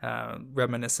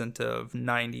 reminiscent of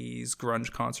 90s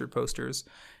grunge concert posters.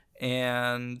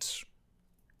 And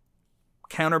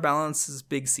Counterbalance's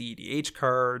big CEDH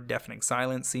card, Deafening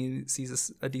Silence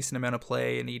sees a decent amount of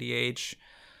play in EDH.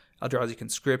 Eldrazi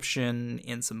Conscription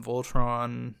in some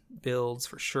Voltron builds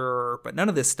for sure, but none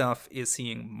of this stuff is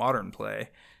seeing modern play.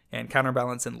 And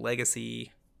Counterbalance and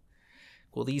Legacy,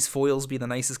 will these foils be the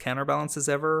nicest counterbalances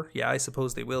ever? Yeah, I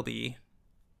suppose they will be.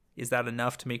 Is that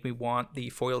enough to make me want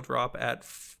the foil drop at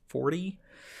 40?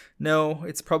 No,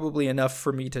 it's probably enough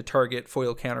for me to target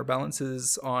foil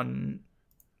counterbalances on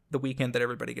the weekend that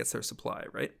everybody gets their supply,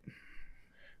 right?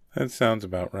 That sounds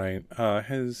about right.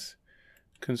 Has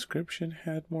Conscription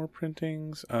had more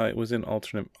printings? It was in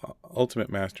Ultimate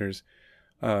Masters.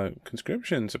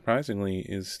 Conscription, surprisingly,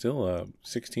 is still a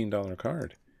 $16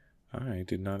 card. I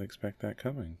did not expect that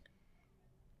coming.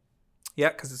 Yeah,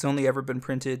 because it's only ever been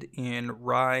printed in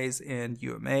Rise and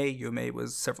UMA. UMA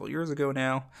was several years ago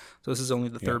now. So this is only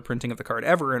the third printing of the card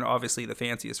ever, and obviously the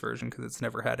fanciest version because it's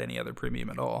never had any other premium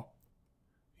at all.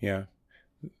 Yeah.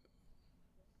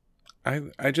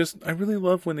 I really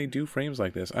love when they do frames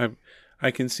like this.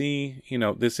 I can see,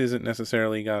 this isn't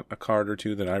necessarily got a card or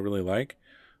two that I really like,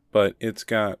 but it's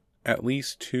got at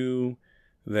least two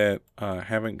that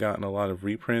haven't gotten a lot of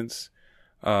reprints.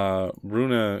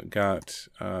 Bruna got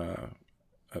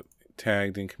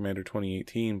tagged in Commander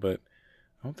 2018, but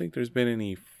I don't think there's been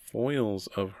any foils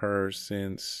of her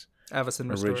since Avacyn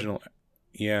original. Restored.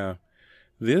 Yeah.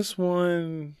 This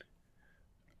one,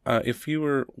 if you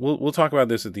were, we'll talk about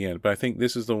this at the end, but I think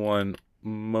this is the one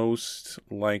most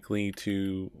likely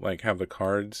to have the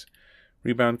cards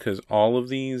rebound because all of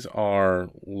these are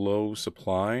low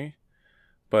supply.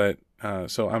 But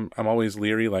so I'm always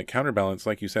leery. Counterbalance,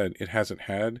 like you said, it hasn't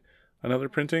had another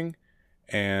printing,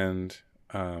 and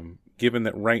given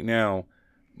that right now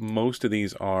most of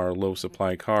these are low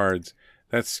supply cards,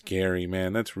 that's scary,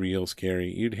 man. That's real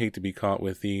scary. You'd hate to be caught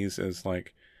with these as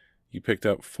you picked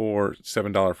up 4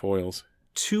 $7 foils.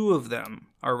 2 of them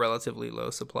are relatively low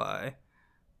supply.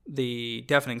 The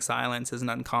Deafening Silence is an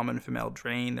uncommon from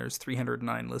Eldraine. There's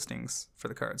 309 listings for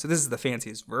the card. So this is the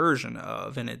fanciest version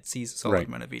of, and it sees a solid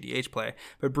amount of EDH play.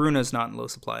 But Bruna's not in low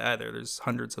supply either. There's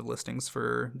hundreds of listings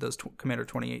for those Commander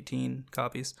 2018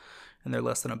 copies, and they're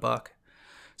less than $1.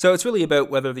 So it's really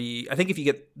about whether I think if you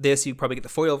get this, you probably get the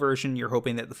foil version. You're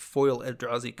hoping that the foil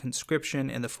Eldrazi Conscription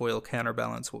and the foil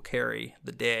Counterbalance will carry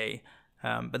the day.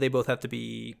 But they both have to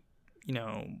be,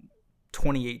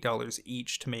 $28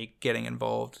 each to make getting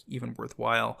involved even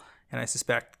worthwhile. And I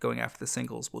suspect going after the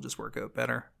singles will just work out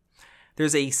better.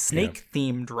 There's a snake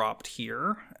theme dropped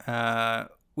here,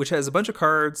 which has a bunch of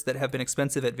cards that have been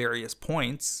expensive at various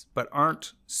points, but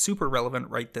aren't super relevant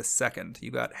right this second. You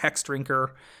got Hex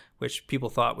Drinker, which people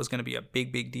thought was going to be a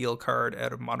big deal card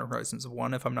out of Modern Horizons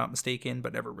 1, if I'm not mistaken,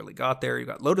 but never really got there. You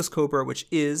got Lotus Cobra, which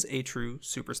is a true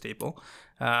super staple.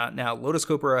 Now, Lotus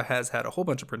Cobra has had a whole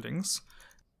bunch of printings.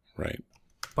 Right.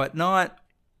 But not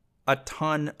a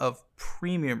ton of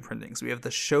premium printings. We have the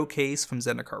Showcase from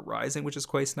Zendikar Rising, which is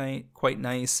quite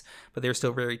nice, but they're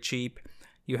still very cheap.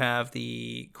 You have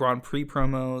the Grand Prix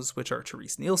promos, which are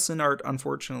Therese Nielsen art,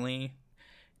 unfortunately.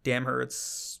 Damn her,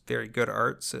 it's very good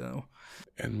art, so...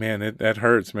 And man, that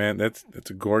hurts, man. That's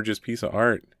a gorgeous piece of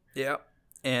art. Yeah,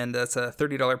 and that's a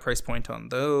 $30 price point on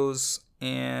those.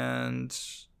 And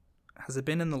has it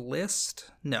been in the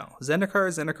list? No.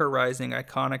 Zendikar Rising,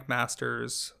 Iconic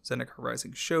Masters, Zendikar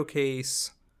Rising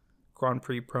Showcase, Grand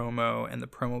Prix promo, and the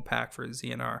promo pack for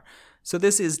ZNR. So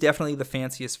this is definitely the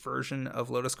fanciest version of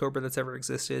Lotus Cobra that's ever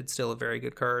existed. Still a very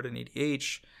good card in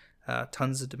EDH.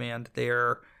 Tons of demand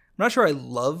there. I'm not sure I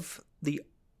love the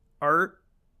art.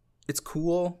 It's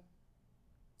cool.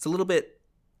 It's a little bit.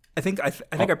 I think I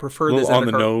prefer this on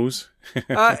the nose.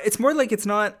 It's more like it's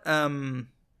not. The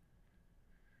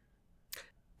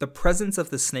presence of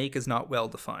the snake is not well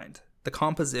defined. The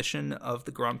composition of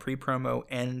the Grand Prix promo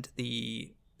and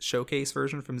the Showcase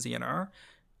version from ZNR,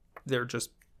 they're just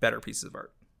better pieces of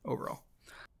art overall.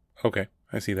 Okay,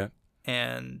 I see that.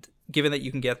 And given that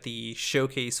you can get the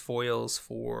Showcase foils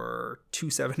for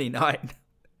 $279.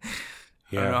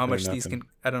 I don't know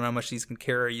how much these can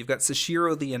carry. You've got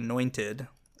Sashiro the Anointed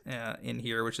in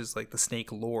here, which is like the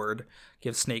Snake Lord.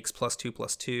 Gives snakes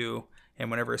 +2/+2, and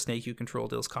whenever a snake you control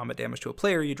deals combat damage to a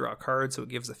player, you draw a card. So it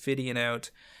gives Ophidian out.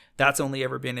 That's only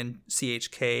ever been in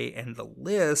CHK, and the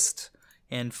list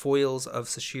and foils of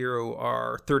Sashiro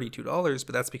are $32,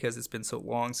 but that's because it's been so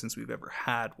long since we've ever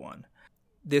had one.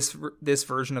 This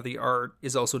version of the art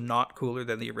is also not cooler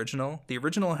than the original. The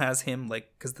original has him,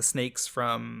 like, because the snakes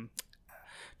from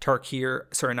Kamigawa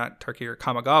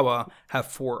have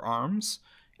 4 arms,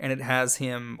 and it has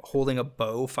him holding a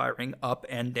bow firing up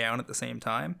and down at the same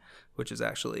time, which is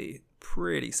actually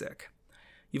pretty sick.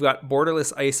 You've got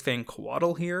Borderless Icefang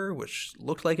Coatl here, which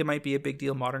looked like it might be a big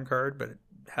deal modern card, but it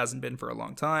hasn't been for a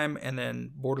long time. And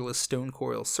then Borderless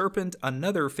Stonecoil Serpent,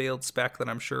 another failed spec that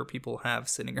I'm sure people have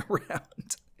sitting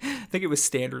around. I think it was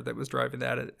Standard that was driving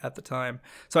that at the time.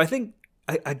 So I think,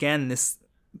 again, this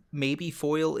maybe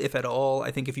foil, if at all.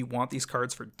 I think if you want these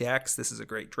cards for decks, this is a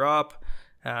great drop,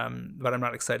 but I'm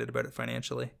not excited about it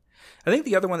financially. I think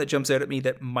the other one that jumps out at me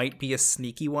that might be a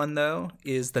sneaky one, though,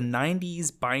 is the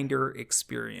 90s Binder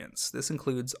Experience. This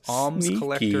includes Alms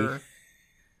Collector,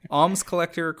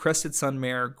 Crested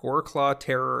Sunmare, Goreclaw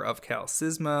Terror of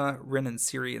Calcisma, Ren and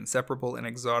Ciri Inseparable, and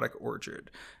Exotic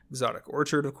Orchard. Exotic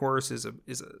Orchard, of course, is a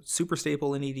super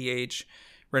staple in EDH.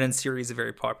 Ren and Ciri is a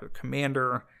very popular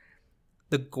commander.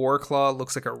 The Goreclaw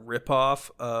looks like a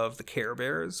ripoff of the Care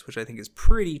Bears, which I think is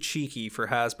pretty cheeky for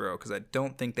Hasbro because I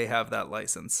don't think they have that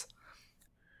license.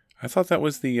 I thought that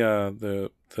was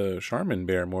the Charmin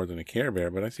Bear more than a Care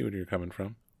Bear, but I see where you're coming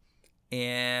from.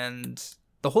 And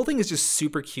the whole thing is just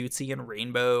super cutesy and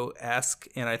rainbow-esque,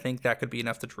 and I think that could be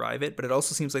enough to drive it, but it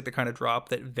also seems like the kind of drop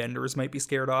that vendors might be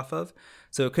scared off of.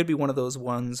 So it could be one of those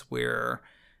ones where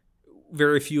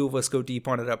very few of us go deep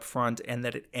on it up front and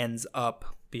that it ends up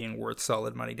being worth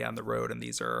solid money down the road, and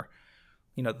these are,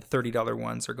 the $30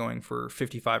 ones are going for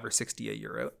 $55 or $60 a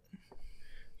year out.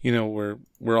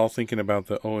 We're all thinking about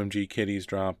the OMG Kitties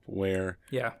drop where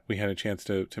we had a chance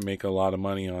to make a lot of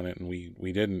money on it and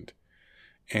we didn't.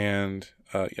 And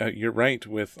you're right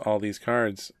with all these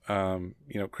cards.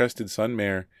 Crested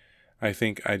Sunmare, I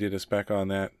think I did a spec on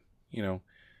that,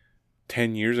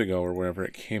 10 years ago or wherever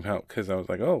it came out because I was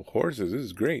like, oh, horses, this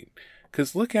is great.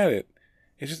 Because look at it.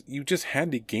 You just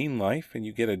had to gain life and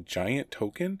you get a giant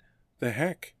token? The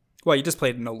heck? Well, you just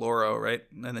played an Oloro, right?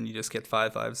 And then you just get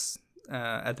 5/5s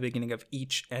at the beginning of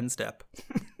each end step.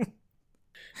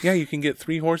 Yeah, you can get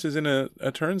 3 horses in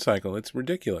a turn cycle. It's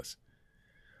ridiculous.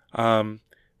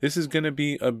 This is going to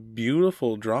be a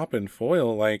beautiful drop in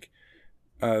foil. Like,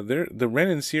 the Ren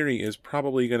and Ciri is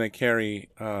probably going to carry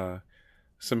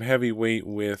some heavy weight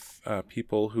with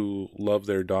people who love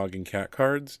their dog and cat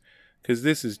cards. Because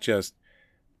this is just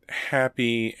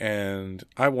happy and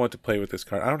I want to play with this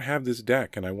card. I don't have this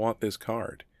deck and I want this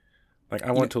card. Like,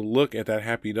 I want to look at that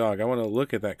happy dog. I want to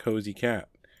look at that cozy cat.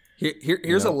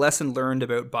 Here's a lesson learned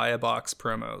about buy a box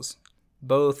promos.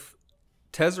 Both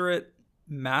Tezzeret,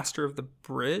 Master of the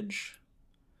Bridge,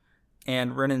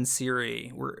 and Ren and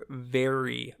Ciri were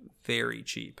very, very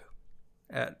cheap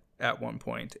at one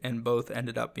point, and both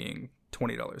ended up being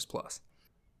 $20 plus.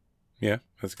 Yeah,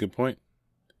 that's a good point.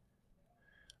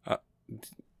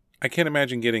 I can't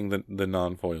imagine getting the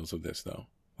non-foils of this, though.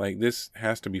 Like, this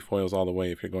has to be foils all the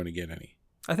way if you're going to get any.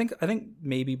 I think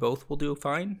maybe both will do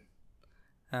fine.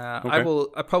 Okay.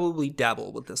 I probably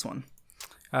dabble with this one.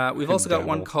 We've also got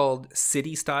one called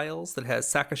City Styles that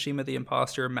has Sakashima the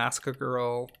Imposter, Massacre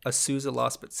Girl, Azusa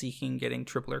Lost But Seeking getting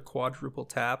triple or quadruple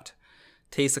tapped,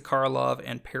 Teysa Karlov,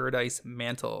 and Paradise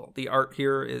Mantle. The art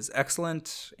here is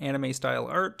excellent, anime style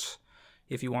art.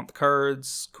 If you want the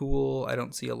cards, cool. I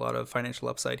don't see a lot of financial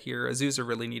upside here. Azusa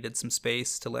really needed some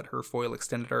space to let her foil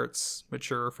extended arts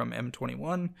mature from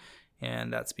M21,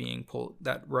 and that's being pulled.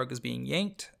 That rug is being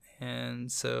yanked,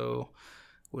 and so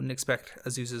wouldn't expect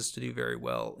Azusa's to do very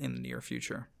well in the near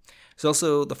future. There's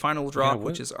also the final drop,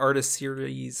 which is Artist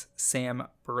Series Sam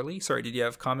Burley. Sorry, did you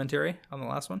have commentary on the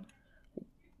last one?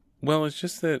 Well, it's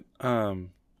just that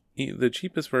the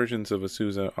cheapest versions of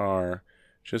Azusa are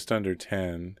just under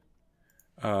 10.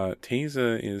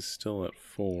 Teysa is still at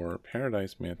 4.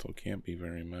 Paradise Mantle can't be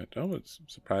very much. Oh,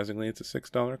 surprisingly, it's a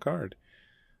 $6 card.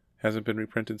 Hasn't been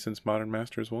reprinted since Modern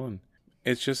Masters 1.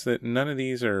 It's just that none of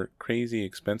these are crazy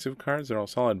expensive cards. They're all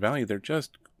solid value. They're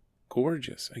just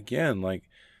gorgeous. Again, like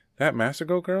that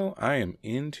Massacre Girl, I am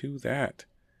into that.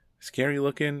 Scary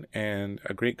looking and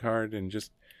a great card, and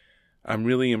just I'm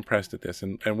really impressed at this.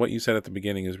 And what you said at the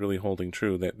beginning is really holding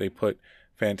true, that they put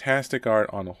fantastic art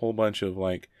on a whole bunch of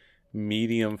like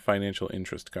medium financial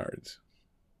interest cards.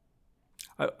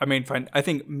 I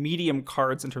think medium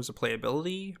cards in terms of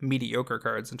playability, mediocre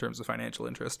cards in terms of financial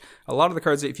interest. A lot of the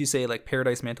cards, if you say like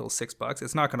Paradise Mantle is $6,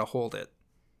 it's not going to hold it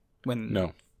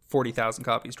when 40,000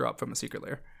 copies drop from a Secret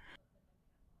Lair.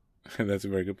 That's a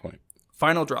very good point.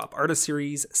 Final drop, Artist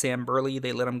Series, Sam Burley.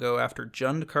 They let him go after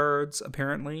Jund cards,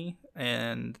 apparently.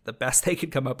 And the best they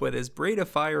could come up with is Braid of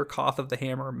Fire, Koth of the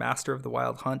Hammer, Master of the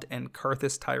Wild Hunt, and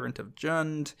Karthus, Tyrant of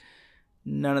Jund.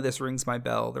 None of this rings my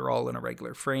bell. They're all in a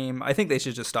regular frame. I think they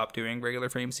should just stop doing regular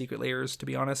frame secret layers, to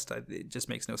be honest. It just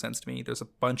makes no sense to me. There's a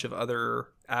bunch of other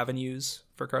avenues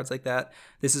for cards like that.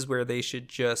 This is where they should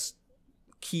just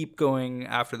keep going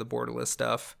after the borderless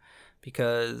stuff,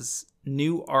 because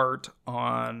new art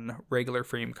on regular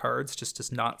frame cards just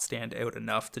does not stand out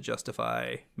enough to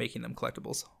justify making them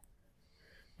collectibles.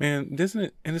 Man, doesn't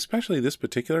it? And especially this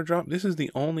particular drop, this is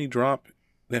the only drop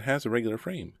that has a regular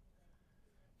frame.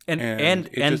 And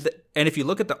if you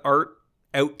look at the art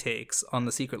outtakes on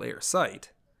the Secret Lair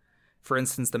site, for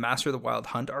instance, the Master of the Wild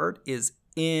Hunt art is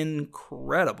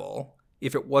incredible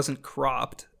if it wasn't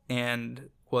cropped and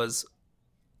was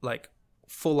like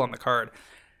full on the card.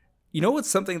 You know what's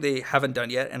something they haven't done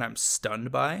yet and I'm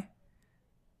stunned by?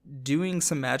 Doing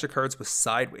some Magic cards with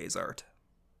sideways art.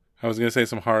 I was going to say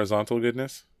some horizontal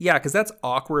goodness. Yeah, because that's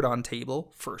awkward on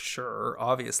table for sure,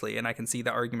 obviously, and I can see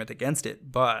the argument against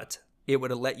it, but it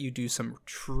would have let you do some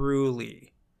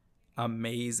truly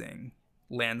amazing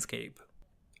landscape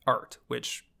art,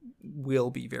 which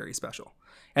will be very special.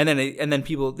 And then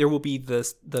people, there will be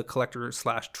the collector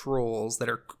 / trolls that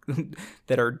are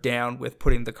that are down with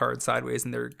putting the card sideways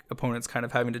and their opponents kind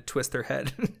of having to twist their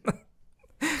head.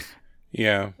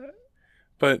 Yeah,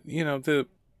 but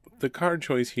the card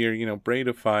choice here, Braid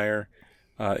of Fire,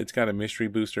 it's got a Mystery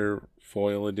Booster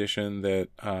foil edition that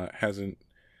hasn't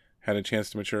had a chance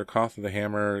to mature. Koth of the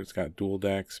Hammer, it's got dual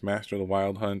decks. Master of the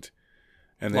Wild Hunt,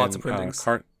 and lots then of printings.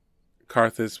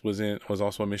 Karthus was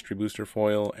also a Mystery Booster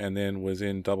foil, and then was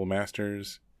in Double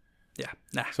Masters. Yeah,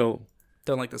 nah. So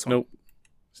don't like this one. Nope,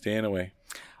 staying away.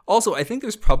 Also, I think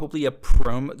there's probably a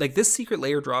promo. Like, this Secret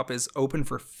Lair drop is open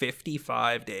for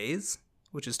 55 days,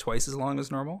 which is twice as long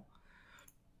as normal.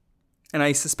 And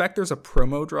I suspect there's a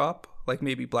promo drop, like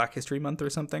maybe Black History Month or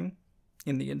something,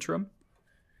 in the interim.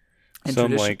 And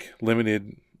some like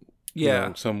limited,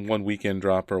 yeah, some 1 weekend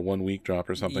drop or 1 week drop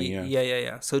or something.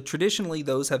 Yeah. So traditionally,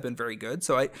 those have been very good.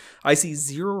 So I see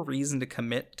zero reason to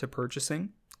commit to purchasing,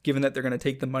 given that they're going to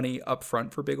take the money up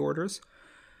front for big orders,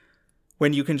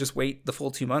 when you can just wait the full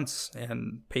 2 months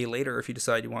and pay later if you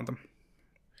decide you want them.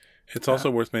 It's also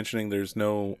worth mentioning there's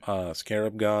no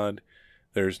Scarab God.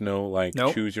 There's no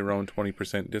choose your own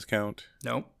 20% discount.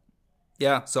 Nope.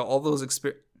 Yeah. So all those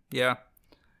yeah.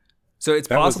 So it's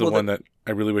that possible was the one that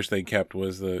I really wish they kept,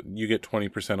 was you get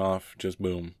 20% off, just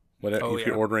boom. If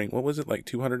you're ordering, what was it, like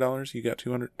 $200? You got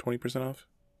 20% off?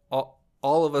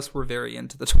 All of us were very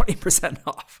into the 20%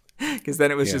 off, because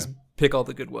then it was just pick all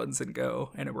the good ones and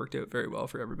go, and it worked out very well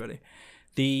for everybody.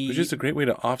 It was just a great way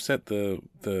to offset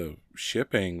the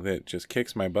shipping that just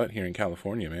kicks my butt here in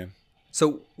California, man.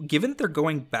 So given that they're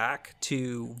going back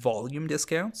to volume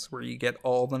discounts, where you get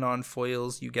all the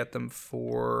non-foils, you get them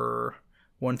for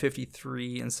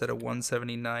 $153 instead of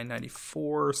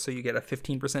 $179.94, so you get a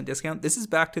 15% discount. This is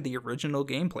back to the original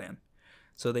game plan.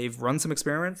 So they've run some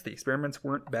experiments. The experiments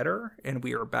weren't better, and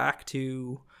we are back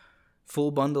to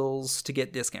full bundles to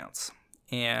get discounts.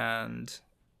 And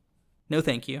no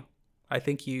thank you. I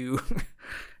think you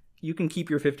you can keep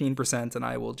your 15%, and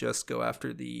I will just go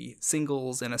after the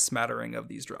singles and a smattering of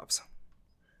these drops.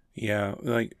 Yeah,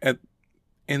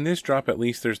 in this drop at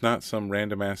least, there's not some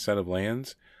random ass set of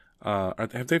lands.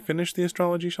 Have they finished the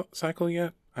astrology cycle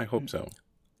yet? I hope so.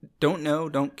 Don't know,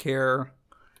 don't care,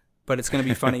 but it's going to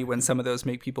be funny when some of those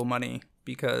make people money,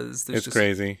 because there's just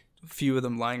crazy. A few of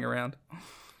them lying around.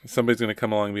 Somebody's going to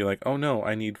come along and be like, oh no,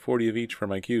 I need 40 of each for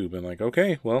my cube. And like,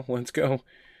 okay, well, let's go.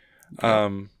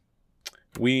 Okay.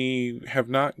 We have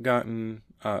not gotten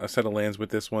a set of lands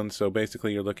with this one, so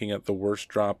basically you're looking at the worst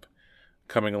drop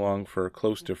coming along for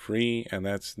close to free, and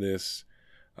that's this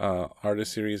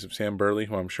artist series of Sam Burley,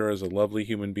 who I'm sure is a lovely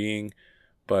human being,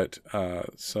 but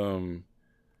some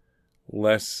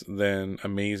less than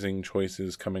amazing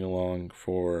choices coming along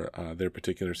for their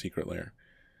particular Secret Lair.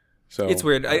 So it's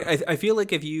weird. I feel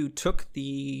like if you took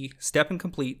the Step and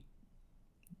Complete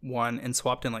one and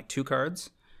swapped in like 2 cards,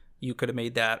 you could have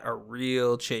made that a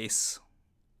real chase.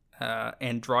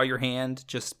 And Draw Your Hand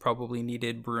just probably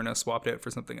needed Bruna swapped out for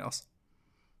something else.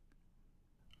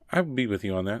 I would be with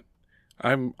you on that.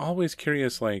 I'm always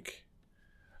curious,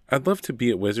 I'd love to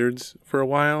be at Wizards for a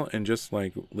while and just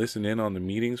listen in on the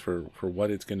meetings for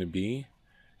what it's going to be,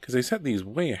 because they set these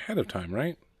way ahead of time,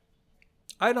 right?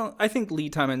 I think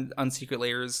lead time on Secret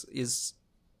Lairs is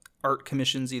art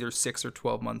commissions either 6 or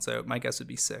 12 months out. My guess would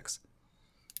be 6.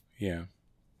 Yeah,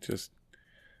 just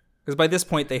because by this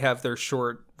point they have their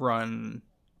short run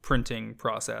printing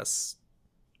process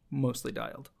mostly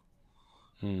dialed.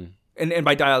 Hmm. And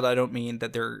by dialed, I don't mean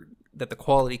that the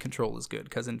quality control is good,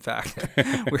 because in fact,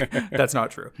 that's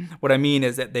not true. What I mean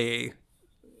is that they,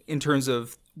 in terms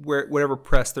of whatever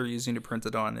press they're using to print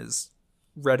it on, is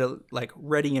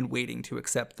ready and waiting to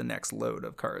accept the next load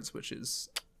of cards, which is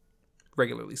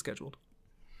regularly scheduled.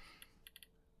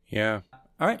 Yeah.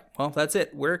 All right. Well, that's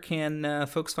it. Where can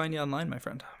folks find you online, my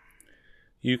friend?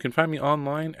 You can find me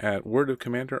online at Word of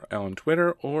Commander on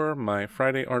Twitter, or my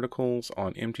Friday articles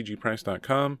on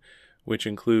mtgprice.com, which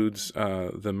includes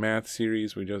the math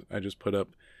series. I just put up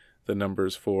the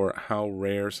numbers for how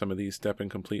rare some of these step and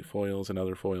complete foils and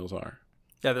other foils are.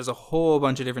 Yeah, there's a whole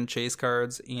bunch of different chase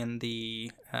cards in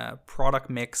the product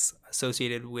mix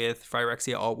associated with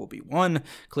Phyrexia All Will Be One.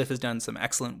 Cliff has done some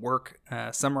excellent work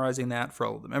summarizing that for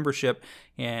all of the membership,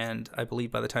 and I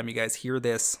believe by the time you guys hear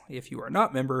this, if you are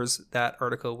not members, that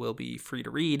article will be free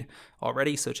to read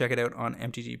already, so check it out on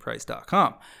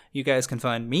mtgprice.com. You guys can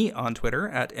find me on Twitter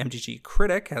at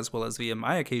mtgcritic, as well as via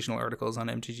my occasional articles on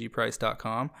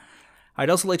mtgprice.com. I'd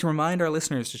also like to remind our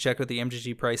listeners to check out the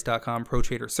mtgprice.com Pro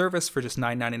Trader service for just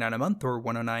 $9.99 a month or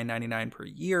 $109.99 per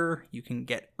year. You can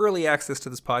get early access to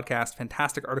this podcast,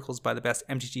 fantastic articles by the best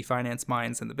MTG finance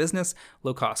minds in the business,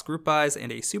 low-cost group buys,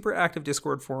 and a super active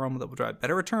Discord forum that will drive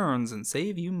better returns and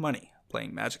save you money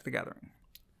playing Magic the Gathering.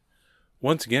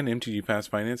 Once again, MTG Fast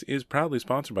Finance is proudly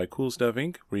sponsored by Cool Stuff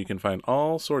Inc., where you can find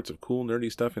all sorts of cool,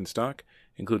 nerdy stuff in stock,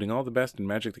 including all the best in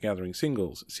Magic the Gathering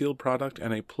singles, sealed product,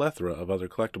 and a plethora of other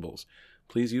collectibles.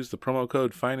 Please use the promo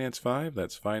code FINANCE5,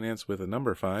 that's finance with a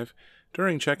number 5,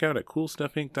 during checkout at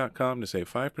CoolStuffInc.com to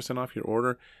save 5% off your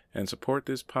order and support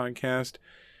this podcast.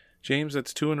 James,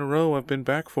 that's 2 in a row I've been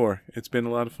back for. It's been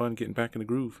a lot of fun getting back in the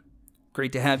groove.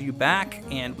 Great to have you back,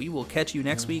 and we will catch you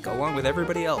next week along with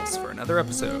everybody else for another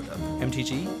episode of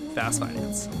MTG Fast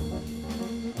Finance.